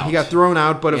thrown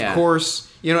out. But of course,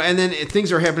 and then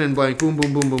things are happening like boom,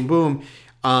 boom, boom, boom, boom.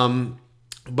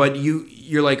 But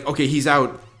you're like, okay, he's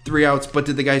out, 3 outs, but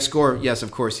did the guy score? Yes,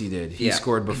 of course he did. He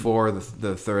scored before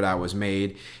the third out was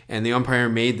made, and the umpire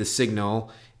made the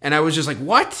signal, and I was just like,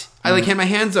 what? I like had my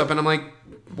hands up, and I'm like,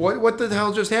 what the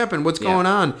hell just happened? What's going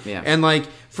on? Yeah. And like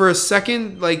for a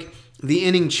second, like the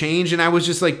inning changed, and I was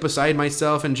just like beside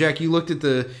myself. And Jack, you looked at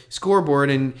the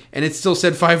scoreboard, and it still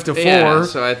said 5-4. Yeah,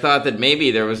 so I thought that maybe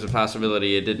there was a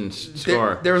possibility it didn't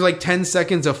score. There was like 10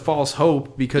 seconds of false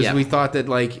hope because we thought that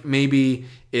like maybe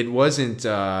it wasn't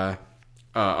a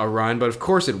run, but of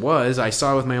course it was. I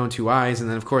saw it with my own 2 eyes, and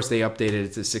then of course they updated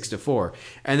it to 6-4.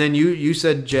 And then you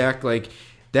said, Jack, like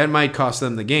that might cost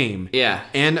them the game. Yeah,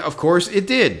 and of course it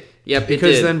did. Yep,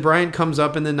 because then Bryant comes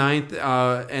up in the 9th,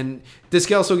 and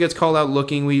Descalso gets called out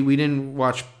looking. We didn't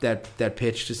watch that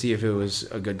pitch to see if it was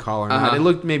a good call or not. It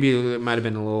looked maybe it might have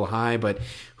been a little high, but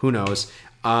who knows?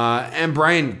 And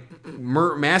Bryant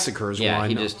massacres one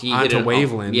onto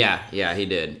Waveland. Yeah, he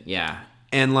did. Yeah,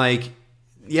 and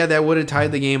that would have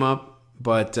tied the game up,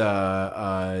 but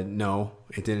no.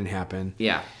 It didn't happen.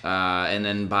 Yeah, and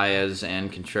then Baez and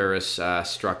Contreras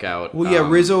struck out. Well, yeah,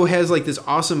 Rizzo has like this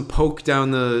awesome poke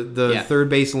down the third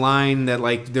base line that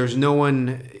like there's no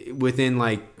one within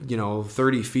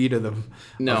 30 feet of the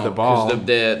ball. No,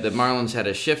 because the Marlins had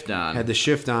a shift on.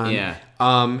 Yeah.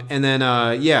 And then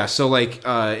so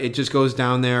it just goes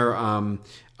down there,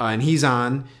 and he's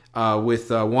on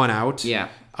with 1 out. Yeah.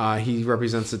 He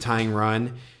represents the tying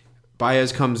run.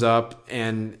 Baez comes up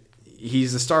and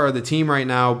he's the star of the team right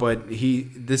now, but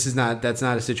that's not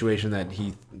a situation that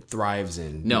he thrives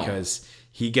in. No. Because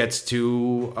he gets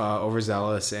too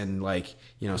overzealous and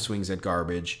swings at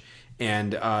garbage,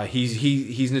 and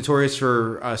he's notorious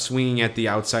for swinging at the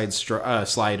outside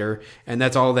slider, and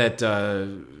that's all that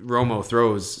Sergio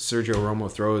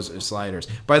Romo throws is sliders.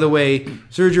 By the way,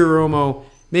 Sergio Romo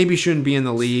maybe shouldn't be in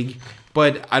the league,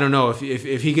 but I don't know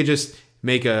if he could just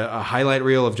make a highlight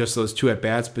reel of just those 2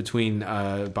 at-bats between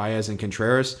Baez and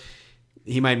Contreras,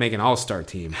 he might make an all-star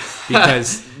team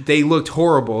because they looked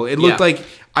horrible. It looked like,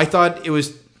 I thought it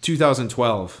was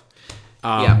 2012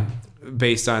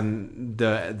 based on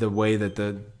the way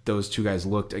that those 2 guys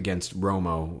looked against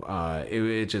Romo.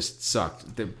 It just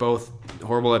sucked. They're both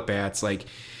horrible at-bats. Like,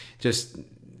 just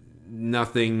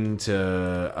nothing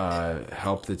to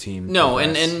help the team. No,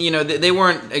 progress. and you know, they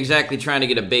weren't exactly trying to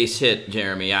get a base hit,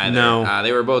 Jeremy, either. No.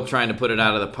 They were both trying to put it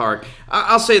out of the park.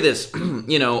 I'll say this,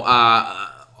 you know,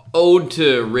 ode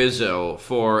to Rizzo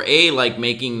for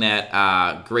making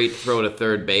that great throw to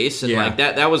third base, and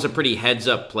that was a pretty heads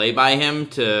up play by him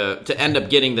to end up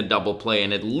getting the double play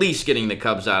and at least getting the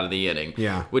Cubs out of the inning,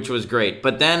 which was great.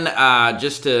 But then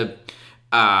just to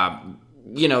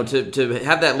to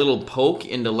have that little poke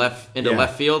into left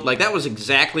field, like that was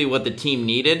exactly what the team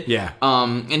needed.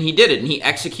 And he did it, and he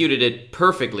executed it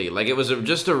perfectly. Like it was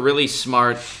just a really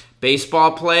smart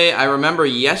baseball play. I remember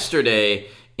yesterday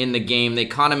in the game, they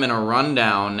caught him in a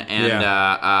rundown,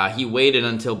 and he waited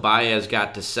until Baez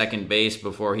got to second base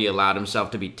before he allowed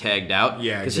himself to be tagged out.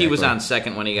 Because he was on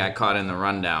second when he got caught in the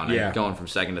rundown, and going from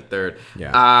second to third.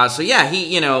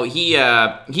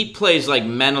 He plays like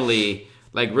mentally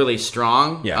like really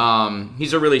strong.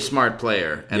 He's a really smart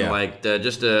player, and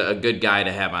just a good guy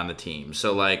to have on the team.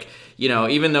 So like, you know,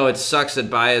 even though it sucks that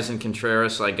Baez and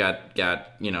Contreras got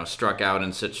struck out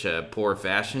in such a poor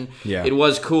fashion, it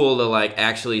was cool to like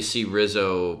actually see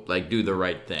Rizzo like do the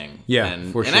right thing.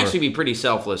 And actually be pretty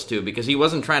selfless too, because he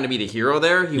wasn't trying to be the hero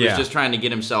there. He was just trying to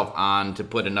get himself on to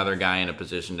put another guy in a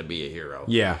position to be a hero.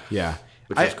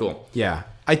 Which was cool.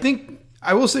 I think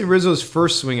I will say Rizzo's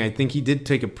first swing, I think he did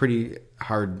take a pretty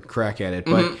hard crack at it,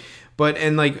 but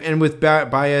with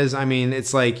Baez, I mean,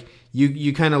 it's like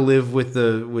you kind of live with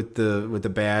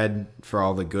the bad for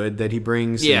all the good that he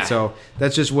brings. And so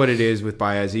that's just what it is with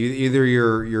Baez. Either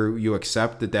you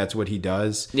accept that that's what he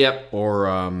does,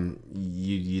 or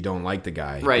you don't like the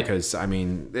guy, right? Because I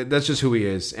mean, that's just who he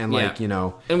is, and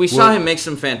and we saw him make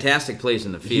some fantastic plays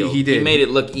in the field. He did. He made it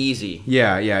look easy.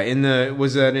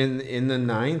 Was that in the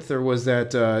ninth, or was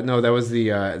that no? That was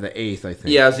the eighth, I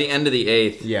think. Yeah, it was the end of the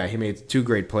eighth. Yeah, he made two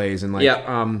great plays, and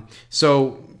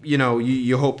so. You know,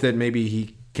 you hope that maybe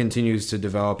he continues to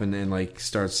develop and like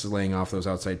starts laying off those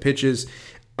outside pitches.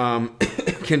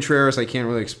 Contreras, I can't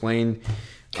really explain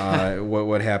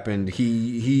what happened.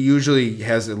 He usually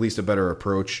has at least a better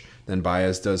approach than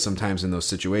Baez does sometimes in those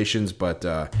situations, but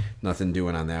nothing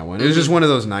doing on that one. It was just one of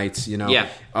those nights, you know.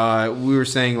 We were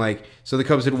saying like, so the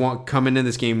Cubs had come into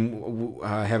this game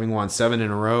having won 7 in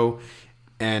a row.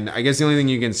 And I guess the only thing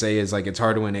you can say is like it's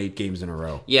hard to win 8 games in a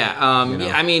row.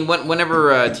 I mean, whenever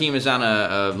a team is on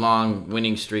a long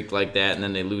winning streak like that, and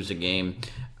then they lose a game,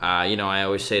 I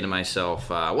always say to myself,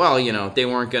 they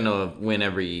weren't going to win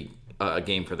every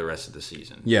game for the rest of the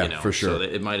season. For sure. So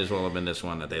it might as well have been this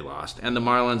one that they lost. And the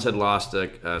Marlins had lost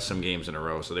some games in a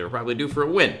row, so they were probably due for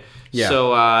a win.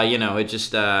 So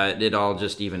it all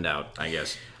just evened out, I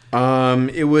guess.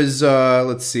 It was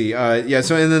let's see.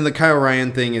 So and then the Kyle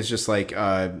Ryan thing is just like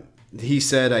he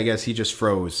said, I guess he just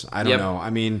froze. I don't know. I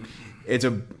mean, it's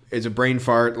a brain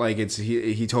fart. Like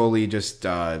he totally just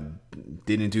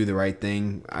didn't do the right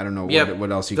thing. I don't know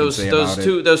what else you can say about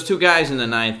it. Those two guys in the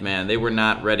ninth, man, they were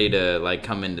not ready to like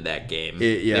come into that game.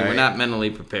 They were not mentally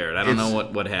prepared. I don't know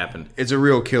what happened. It's a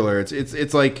real killer.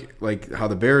 It's like how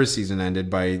the Bears season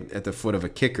ended at the foot of a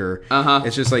kicker.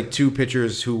 It's just like two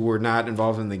pitchers who were not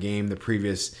involved in the game the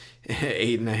previous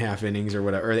 8.5 innings or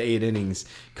whatever, or the 8 innings,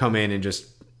 come in and just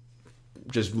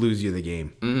lose you the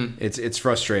game. It's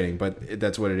frustrating, but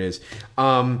that's what it is.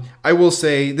 I will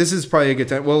say this is probably a good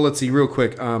time. Well, let's see real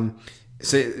quick.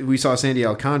 We saw Sandy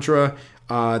Alcantara.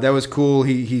 That was cool.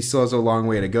 He still has a long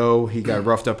way to go. He got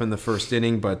roughed up in the first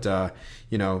inning, but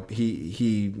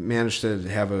he managed to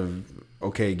have a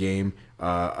okay game.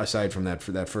 Aside from that,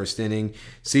 for that first inning,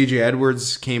 C.J.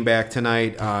 Edwards came back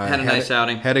tonight. Had a nice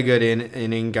outing. Had a good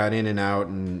inning. Got in and out,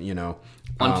 and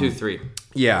 1, 2, 3.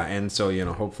 Yeah, and so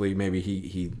hopefully maybe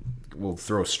he will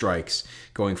throw strikes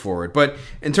going forward. But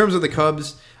in terms of the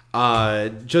Cubs,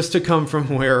 just to come from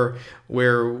where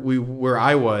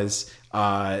I was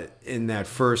in that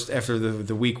first after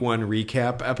the week 1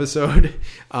 recap episode,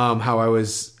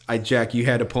 Jack, you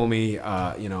had to pull me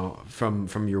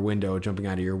from your window, jumping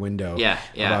out of your window,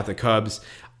 about the Cubs.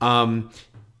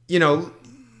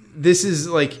 This is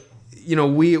like.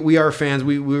 We are fans.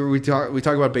 We talk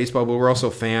about baseball, but we're also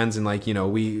fans, and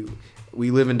we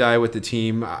live and die with the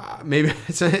team. Maybe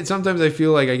sometimes I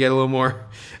feel like I get a little more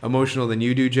emotional than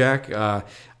you do, Jack,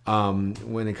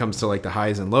 when it comes to like the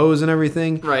highs and lows and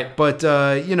everything. Right. But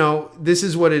this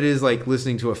is what it is like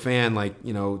listening to a fan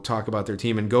talk about their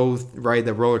team and go ride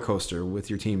the roller coaster with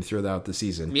your team throughout the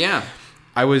season. Yeah.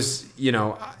 I was,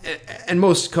 and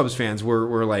most Cubs fans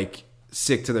were like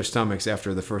sick to their stomachs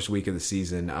after the first week of the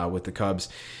season with the Cubs.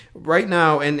 Right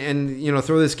now, and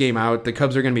throw this game out, the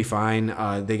Cubs are going to be fine.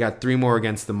 They got 3 more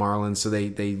against the Marlins, so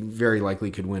they very likely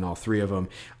could win all 3 of them.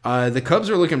 The Cubs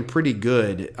are looking pretty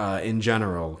good in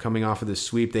general, coming off of this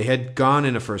sweep. They had gone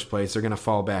into first place. They're going to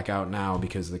fall back out now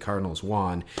because the Cardinals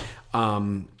won.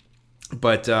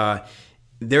 But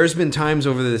there's been times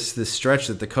over this stretch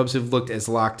that the Cubs have looked as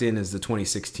locked in as the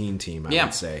 2016 team, I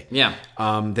would say. Yeah.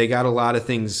 They got a lot of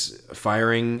things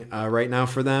firing right now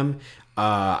for them.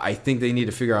 I think they need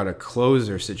to figure out a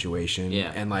closer situation.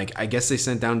 Yeah. And I guess they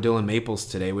sent down Dylan Maples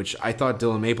today, which I thought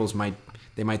Dylan Maples might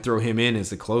throw him in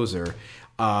as the closer.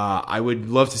 I would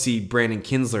love to see Brandon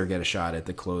Kinsler get a shot at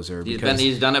the closer.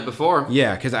 He's done it before.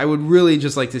 Yeah, because I would really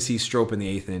just like to see Strop in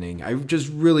the 8th inning. I just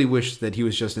really wish that he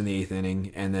was just in the 8th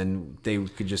inning, and then they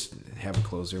could just have a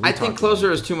closer. I think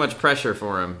closer is too much pressure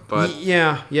for him. But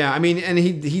yeah. I mean, and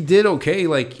he did okay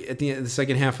at the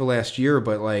second half of last year,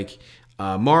 but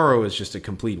Morrow is just a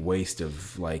complete waste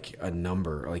of a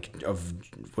number of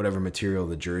whatever material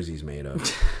the jersey's made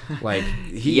of.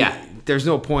 There's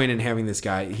no point in having this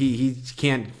guy. He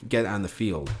can't get on the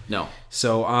field. No.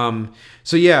 So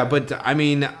yeah, but I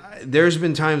mean, there's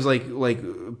been times like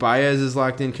Baez is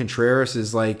locked in, Contreras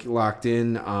is locked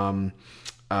in.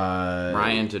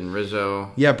 Bryant and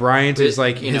Rizzo. Yeah, Bryant is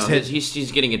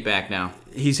he's getting it back now.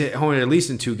 He's hit home at least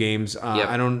in 2 games. Yep.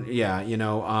 I don't. Yeah,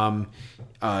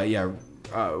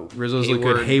 Rizzo's looking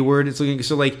good. Hayward is looking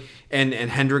so and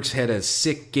Hendricks had a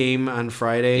sick game on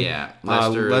Friday. Yeah,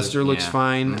 Lester looks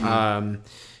fine. Mm-hmm.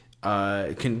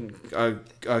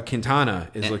 Quintana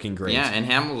is looking great. Yeah, and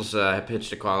Hamels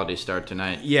pitched a quality start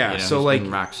tonight. Yeah, he's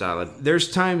been rock solid. There's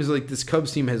times this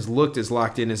Cubs team has looked as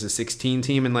locked in as a 16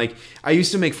 team, and I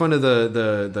used to make fun of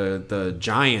the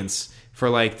Giants. For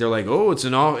they're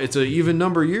it's an even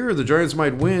number year. The Giants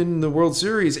might win the World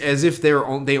Series, as if they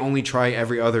only try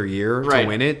every other year to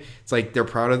win it. It's they're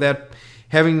proud of that.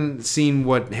 Having seen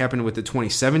what happened with the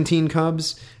 2017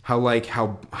 Cubs, how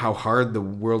hard the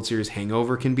World Series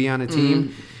hangover can be on a team.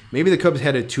 Mm-hmm. Maybe the Cubs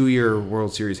had a 2-year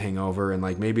World Series hangover, and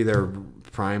maybe they're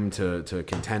primed to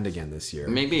contend again this year.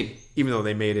 Maybe, even though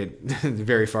they made it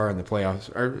very far in the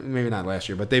playoffs, or maybe not last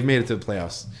year, but they've made it to the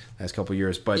playoffs last couple of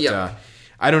years. But. Yep.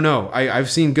 I don't know. I've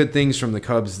seen good things from the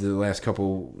Cubs the last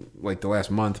the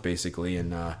last month, basically,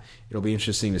 and it'll be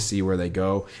interesting to see where they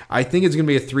go. I think it's going to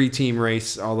be a 3-team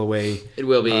race all the way. It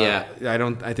will be, yeah.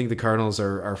 I think the Cardinals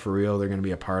are for real. They're going to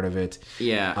be a part of it.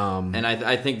 Yeah, and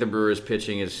I think the Brewers'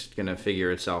 pitching is going to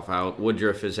figure itself out.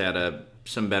 Woodruff has had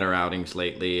some better outings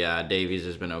lately. Davies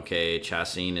has been okay.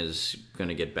 Chacin is going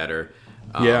to get better.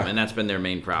 And that's been their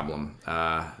main problem.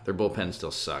 Their bullpen still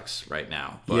sucks right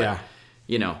now. But, yeah.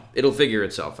 It'll figure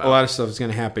itself out. A lot of stuff is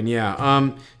going to happen,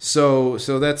 yeah. So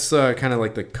that's kind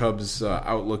of the Cubs'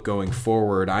 outlook going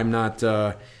forward. I'm not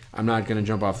going to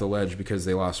jump off the ledge because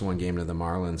they lost 1 game to the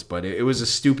Marlins, but it was a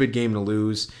stupid game to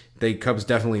lose. The Cubs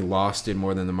definitely lost it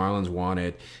more than the Marlins won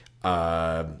it.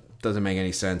 Doesn't make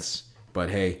any sense, but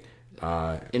hey.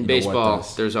 In baseball,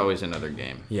 there's always another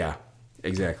game. Yeah.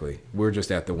 Exactly. We're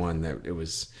just at the one that it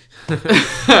was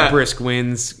brisk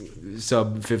winds,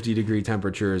 sub 50-degree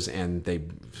temperatures, and they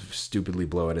stupidly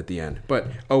blow it at the end. But,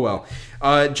 oh well.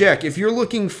 Jack, if you're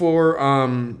looking for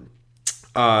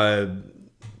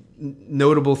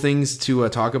notable things to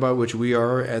talk about, which we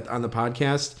are on the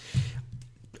podcast,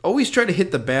 always try to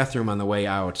hit the bathroom on the way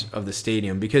out of the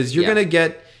stadium, because you're going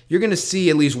to see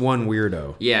at least one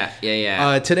weirdo. Yeah.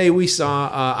 Today I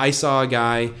saw a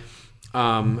guy...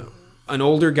 an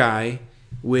older guy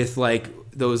with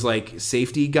those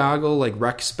safety goggle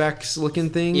rec specs looking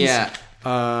things. Yeah.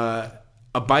 A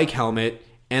bike helmet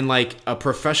and a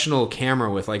professional camera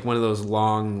with one of those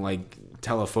long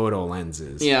telephoto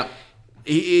lenses. Yeah.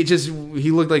 He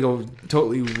looked like a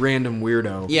totally random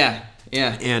weirdo. Yeah.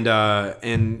 Yeah. And I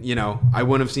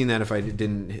wouldn't have seen that if I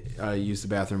didn't use the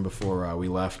bathroom before we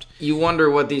left. You wonder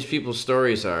what these people's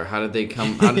stories are. How did they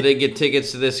come? How did they get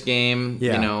tickets to this game?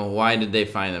 Yeah. Why did they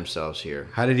find themselves here?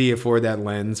 How did he afford that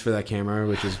lens for that camera,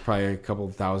 which is probably a couple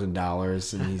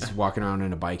 $1,000, and he's walking around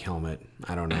in a bike helmet?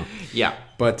 I don't know. Yeah.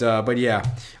 But yeah.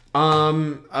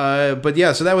 But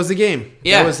yeah, so that was the game.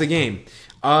 Yeah. That was the game.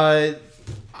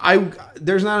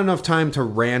 There's not enough time to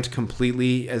rant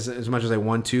completely as much as I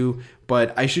want to,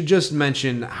 but I should just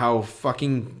mention how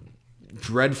fucking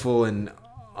dreadful and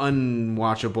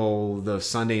unwatchable the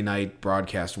Sunday night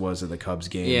broadcast was of the Cubs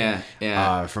game.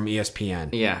 Yeah. From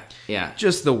ESPN. Yeah.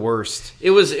 Just the worst.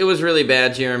 It was really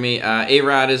bad, Jeremy.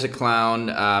 A-Rod is a clown.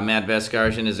 Matt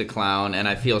Vescargian is a clown, and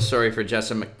I feel sorry for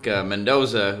Jessica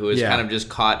Mendoza, who is kind of just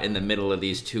caught in the middle of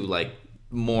these two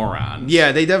morons.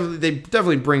 Yeah, they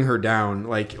definitely bring her down.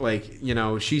 Like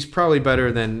she's probably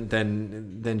better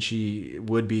than she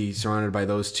would be surrounded by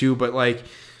those two. But like,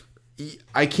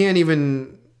 I can't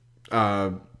even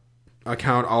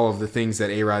account all of the things that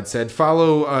A-Rod said.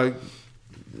 Follow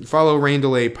Rain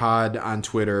Delay Pod on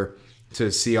Twitter to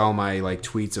see all my like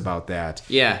tweets about that.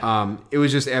 Yeah. It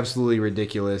was just absolutely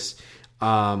ridiculous.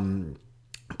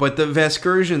 But the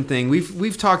Vasgersian thing,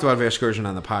 we've talked about Vasgersian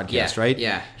on the podcast, right?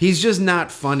 Yeah. He's just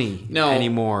not funny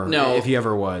anymore. No. If he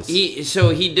ever was. So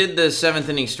he did the 7th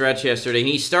inning stretch yesterday, and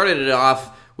he started it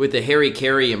off with the Harry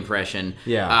Carey impression.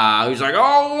 Yeah. He was like,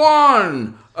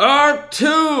 1,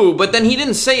 2, but then he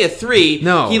didn't say a 3.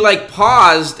 No. He like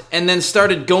paused and then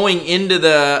started going into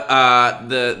the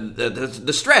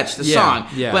stretch, the song.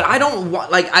 Yeah. But I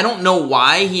don't know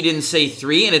why he didn't say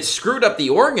 3, and it screwed up the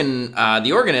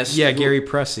organist. Yeah, Gary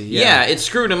Pressey. Yeah, it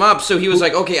screwed him up. So he was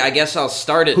like, okay, I guess I'll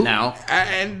start it now.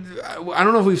 And I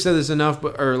don't know if we've said this enough,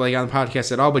 or like on the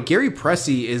podcast at all, but Gary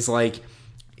Pressey is like,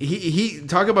 he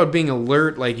talk about being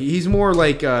alert. Like he's more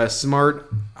like smart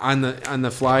on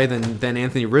the fly than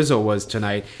Anthony Rizzo was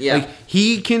tonight. Yeah. Like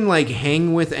he can like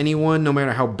hang with anyone, no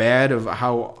matter how bad of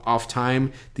how off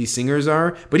time these singers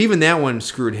are. But even that one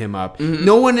screwed him up. Mm-hmm.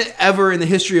 No one ever in the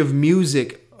history of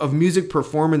music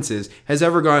performances has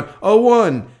ever gone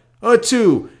 1,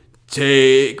 2.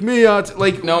 Take me out.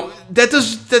 Like, no,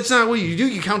 that's not what you do.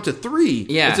 You count to 3.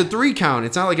 Yeah. It's a 3 count.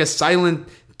 It's not like a silent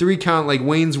 3 count like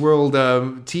Wayne's World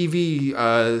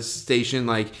TV station.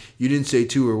 Like, you didn't say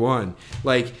 2 or 1.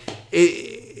 Like,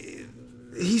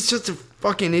 he's just a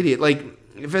fucking idiot. Like,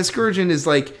 Vasgersian is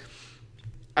like,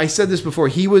 I said this before,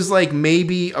 he was like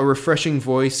maybe a refreshing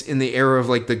voice in the era of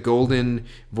like the golden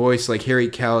voice, like Harry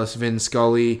Callis, Vin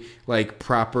Scully, like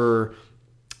proper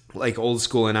like old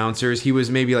school announcers. He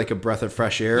was maybe like a breath of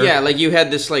fresh air. Yeah, like you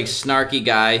had this like snarky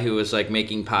guy who was like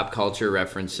making pop culture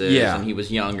references, and he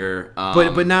was younger.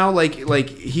 But now like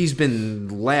he's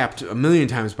been lapped a million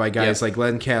times by guys like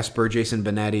Len Casper, Jason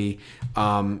Benetti.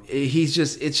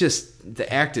 It's just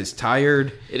the act is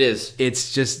tired. It is.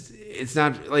 It's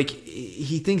not like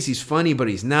he thinks he's funny, but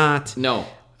he's not. No.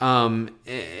 And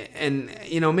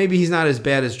maybe he's not as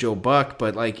bad as Joe Buck,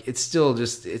 but like it's still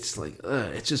just it's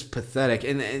just pathetic.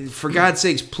 And for God's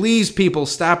sakes, please, people,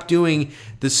 stop doing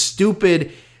the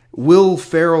stupid Will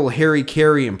Ferrell Harry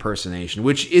Carey impersonation,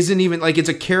 which isn't even like, it's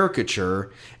a caricature,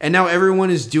 and now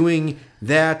everyone is doing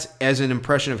that as an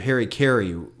impression of Harry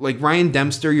Carey. Like Ryan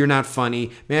Dempster, you're not funny.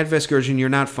 Matt Vasgersian, you're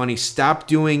not funny. Stop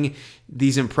doing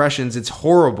these impressions. It's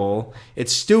horrible.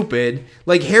 It's stupid.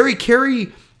 Like Harry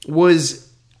Carey was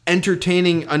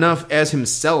entertaining enough as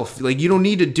himself. Like, you don't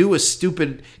need to do a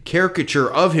stupid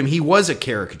caricature of him. He was a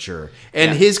caricature,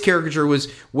 and his caricature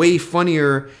was way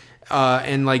funnier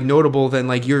and like notable than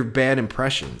like your bad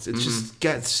impressions. It's just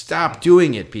stop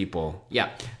doing it, people.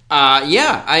 I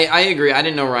agree. I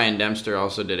didn't know Ryan Dempster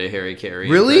also did a Harry Carey.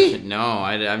 Really? Impression. No,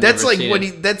 I've that's never like seen what it.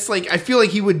 he. That's like, I feel like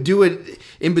he would do it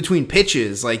in between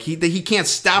pitches. Like he can't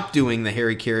stop doing the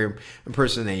Harry Carey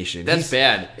impersonation. That's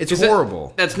bad. It's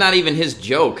horrible. That's not even his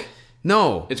joke.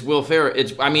 No, it's Will Ferrell.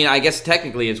 I guess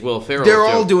technically it's Will Ferrell. They're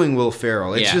all doing Will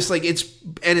Ferrell. It's just like it's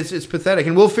pathetic.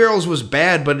 And Will Ferrell's was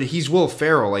bad, but he's Will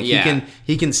Ferrell. Like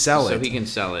he can sell it. So he can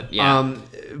sell it. Yeah.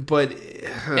 But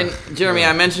and Jeremy,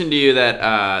 I mentioned to you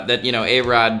that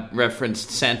A-Rod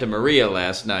referenced Santa Maria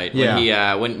last night. When he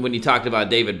when he talked about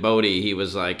David Bodie, he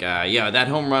was like, that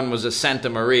home run was a Santa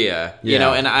Maria. You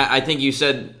know, and I think you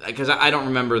said, because I don't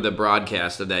remember the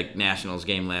broadcast of that Nationals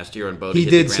game last year when Bodie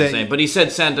hit the grand slam, but he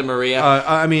said Santa Maria.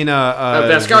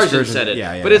 Vasgersian said it.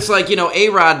 Yeah. But it's like,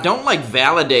 A-Rod, don't like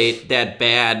validate that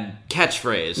bad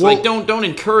catchphrase. Well, like don't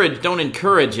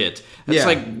encourage it. It's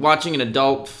like watching an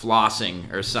adult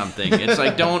flossing or something. It's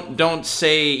like don't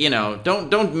say,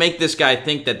 don't make this guy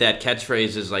think that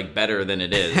catchphrase is like better than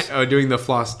it is. Oh, doing the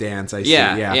floss dance. I see.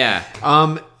 Yeah.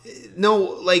 No,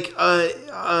 like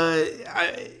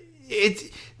it's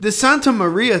the Santa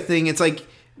Maria thing. It's like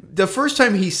the first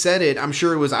time he said it, I'm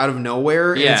sure it was out of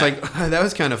nowhere. And it's like, that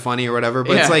was kind of funny or whatever.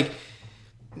 But it's like,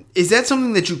 is that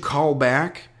something that you call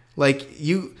back? Like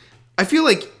I feel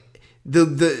like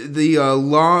the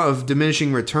law of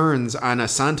diminishing returns on a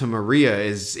Santa Maria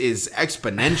is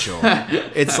exponential.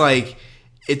 It's like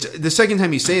it's the second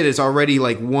time you say it is already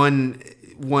like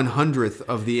 1/100th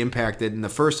of the impact in the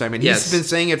first time, and he's been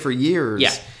saying it for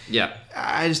years. Yeah.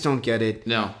 I just don't get it.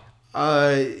 No.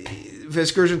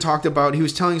 Vescursion talked about, he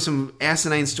was telling some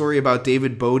asinine story about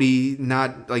David Bodie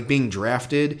not like being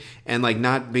drafted and like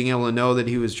not being able to know that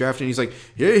he was drafted. And he's like,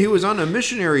 yeah, he was on a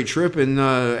missionary trip in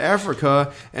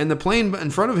Africa and the plane in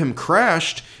front of him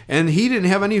crashed and he didn't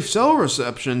have any cell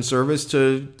reception service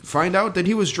to find out that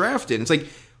he was drafted. And it's like,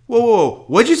 whoa,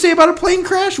 what'd you say about a plane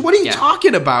crash? What are you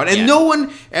talking about? And no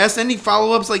one asked any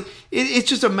follow-ups. Like, it's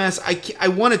just a mess. I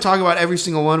want to talk about every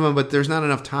single one of them, but there's not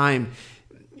enough time.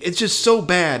 It's just so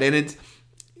bad. And it's,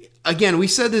 again, we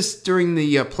said this during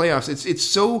the playoffs. It's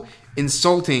so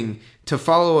insulting to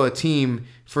follow a team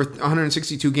for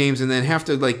 162 games and then have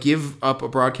to like give up a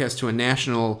broadcast to a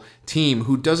national team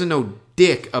who doesn't know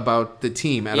dick about the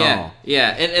team at all. Yeah,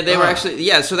 and they were actually,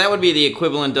 so that would be the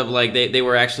equivalent of like they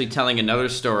were actually telling another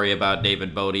story about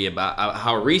David Bodie about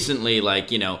how recently,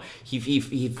 like, you know,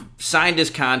 he signed his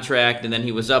contract and then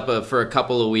he was up for a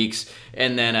couple of weeks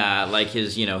and then like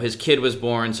his kid was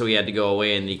born, so he had to go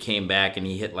away and he came back and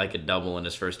he hit like a double in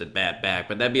his first at bat back.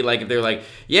 But that'd be like if they're like,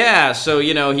 yeah, so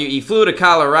you know he flew to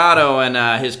Colorado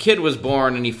and his kid was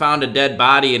born and he found a dead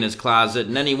body in his closet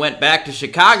and then he went back to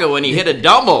Chicago and he hit a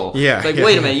double. Yeah. It's like,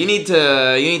 wait a minute, you need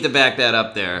to back that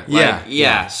up there.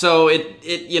 Like, So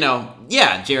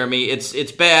Jeremy,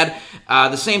 it's bad.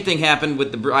 The same thing happened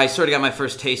with the. I sort of got my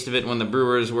first taste of it when the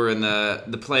Brewers were in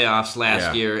the playoffs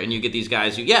last year, and you get these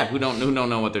guys who don't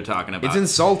know what they're talking about. It's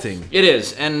insulting. It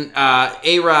is, and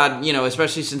A-Rod, you know,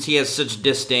 especially since he has such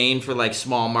disdain for like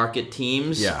small market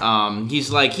teams. Yeah.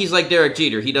 He's like Derek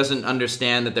Jeter. He doesn't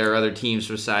understand that there are other teams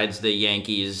besides the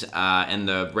Yankees and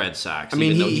the Red Sox. I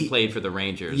mean, even though he played for the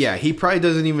Rangers. Yeah, he probably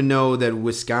doesn't even know that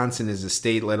Wisconsin is a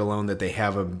state, let alone that they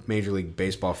have a Major League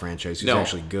Baseball franchise who's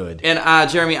actually good. And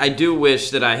Jeremy, I do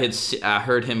wish that I had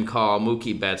heard him call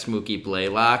Mookie Betts Mookie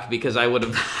Blaylock, because I would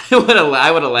have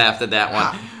laughed at that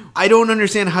one. I don't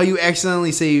understand how you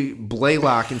accidentally say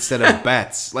Blaylock instead of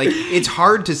Betts. Like, it's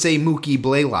hard to say Mookie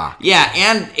Blaylock. Yeah,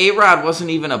 and A-Rod wasn't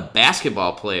even a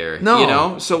basketball player. No. You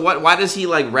know? So why does he,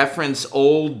 like, reference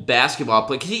old basketball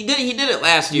players? Because he did it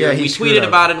last year. Yeah, we tweeted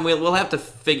about it, and we'll have to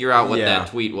figure out what that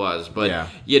tweet was. But,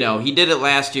 you know, he did it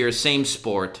last year, same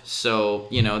sport. So,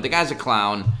 you know, the guy's a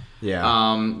clown.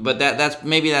 Yeah. But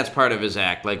that's part of his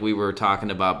act, like we were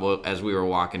talking about as we were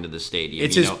walking to the stadium.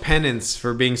 It's his penance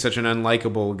for being such an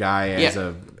unlikable guy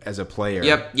as a player.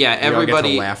 Yep. Yeah. Everybody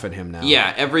get to laugh at him now.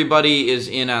 Yeah. Everybody is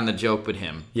in on the joke but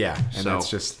him. Yeah. And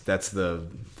that's the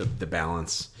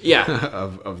balance. Yeah.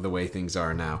 of the way things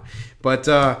are now. But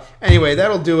anyway,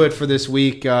 that'll do it for this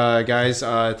week, guys.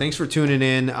 Thanks for tuning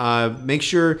in. Make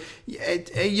sure,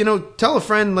 tell a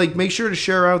friend. Like, make sure to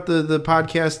share out the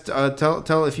podcast.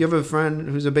 Tell if you have a friend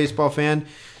who's a baseball fan.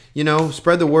 You know,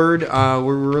 spread the word.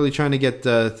 We're really trying to get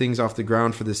things off the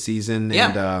ground for this season.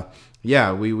 Yeah.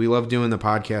 And we love doing the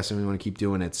podcast and we want to keep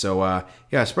doing it. So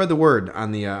spread the word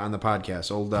on the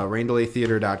podcast. Old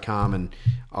RainDelayTheater.com and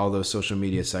all those social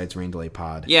media sites, Rain Delay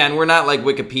Pod. Yeah, and we're not like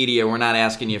Wikipedia. We're not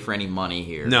asking you for any money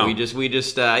here. No, we just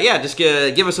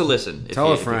give us a listen.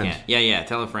 Tell a friend.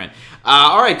 Tell a friend.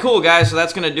 All right, cool guys. So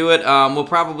that's gonna do it. We'll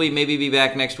probably maybe be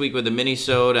back next week with a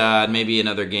mini-sode, maybe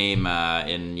another game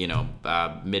in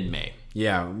mid-May.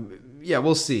 Yeah,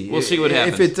 we'll see. We'll see what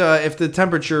happens. If the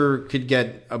temperature could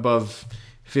get above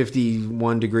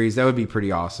 51 degrees, that would be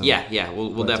pretty awesome. Yeah.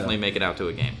 We'll definitely make it out to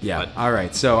a game. Yeah. All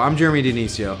right. So I'm Jeremy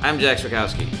Denisio. I'm Jack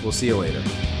Switkowski. We'll see you later.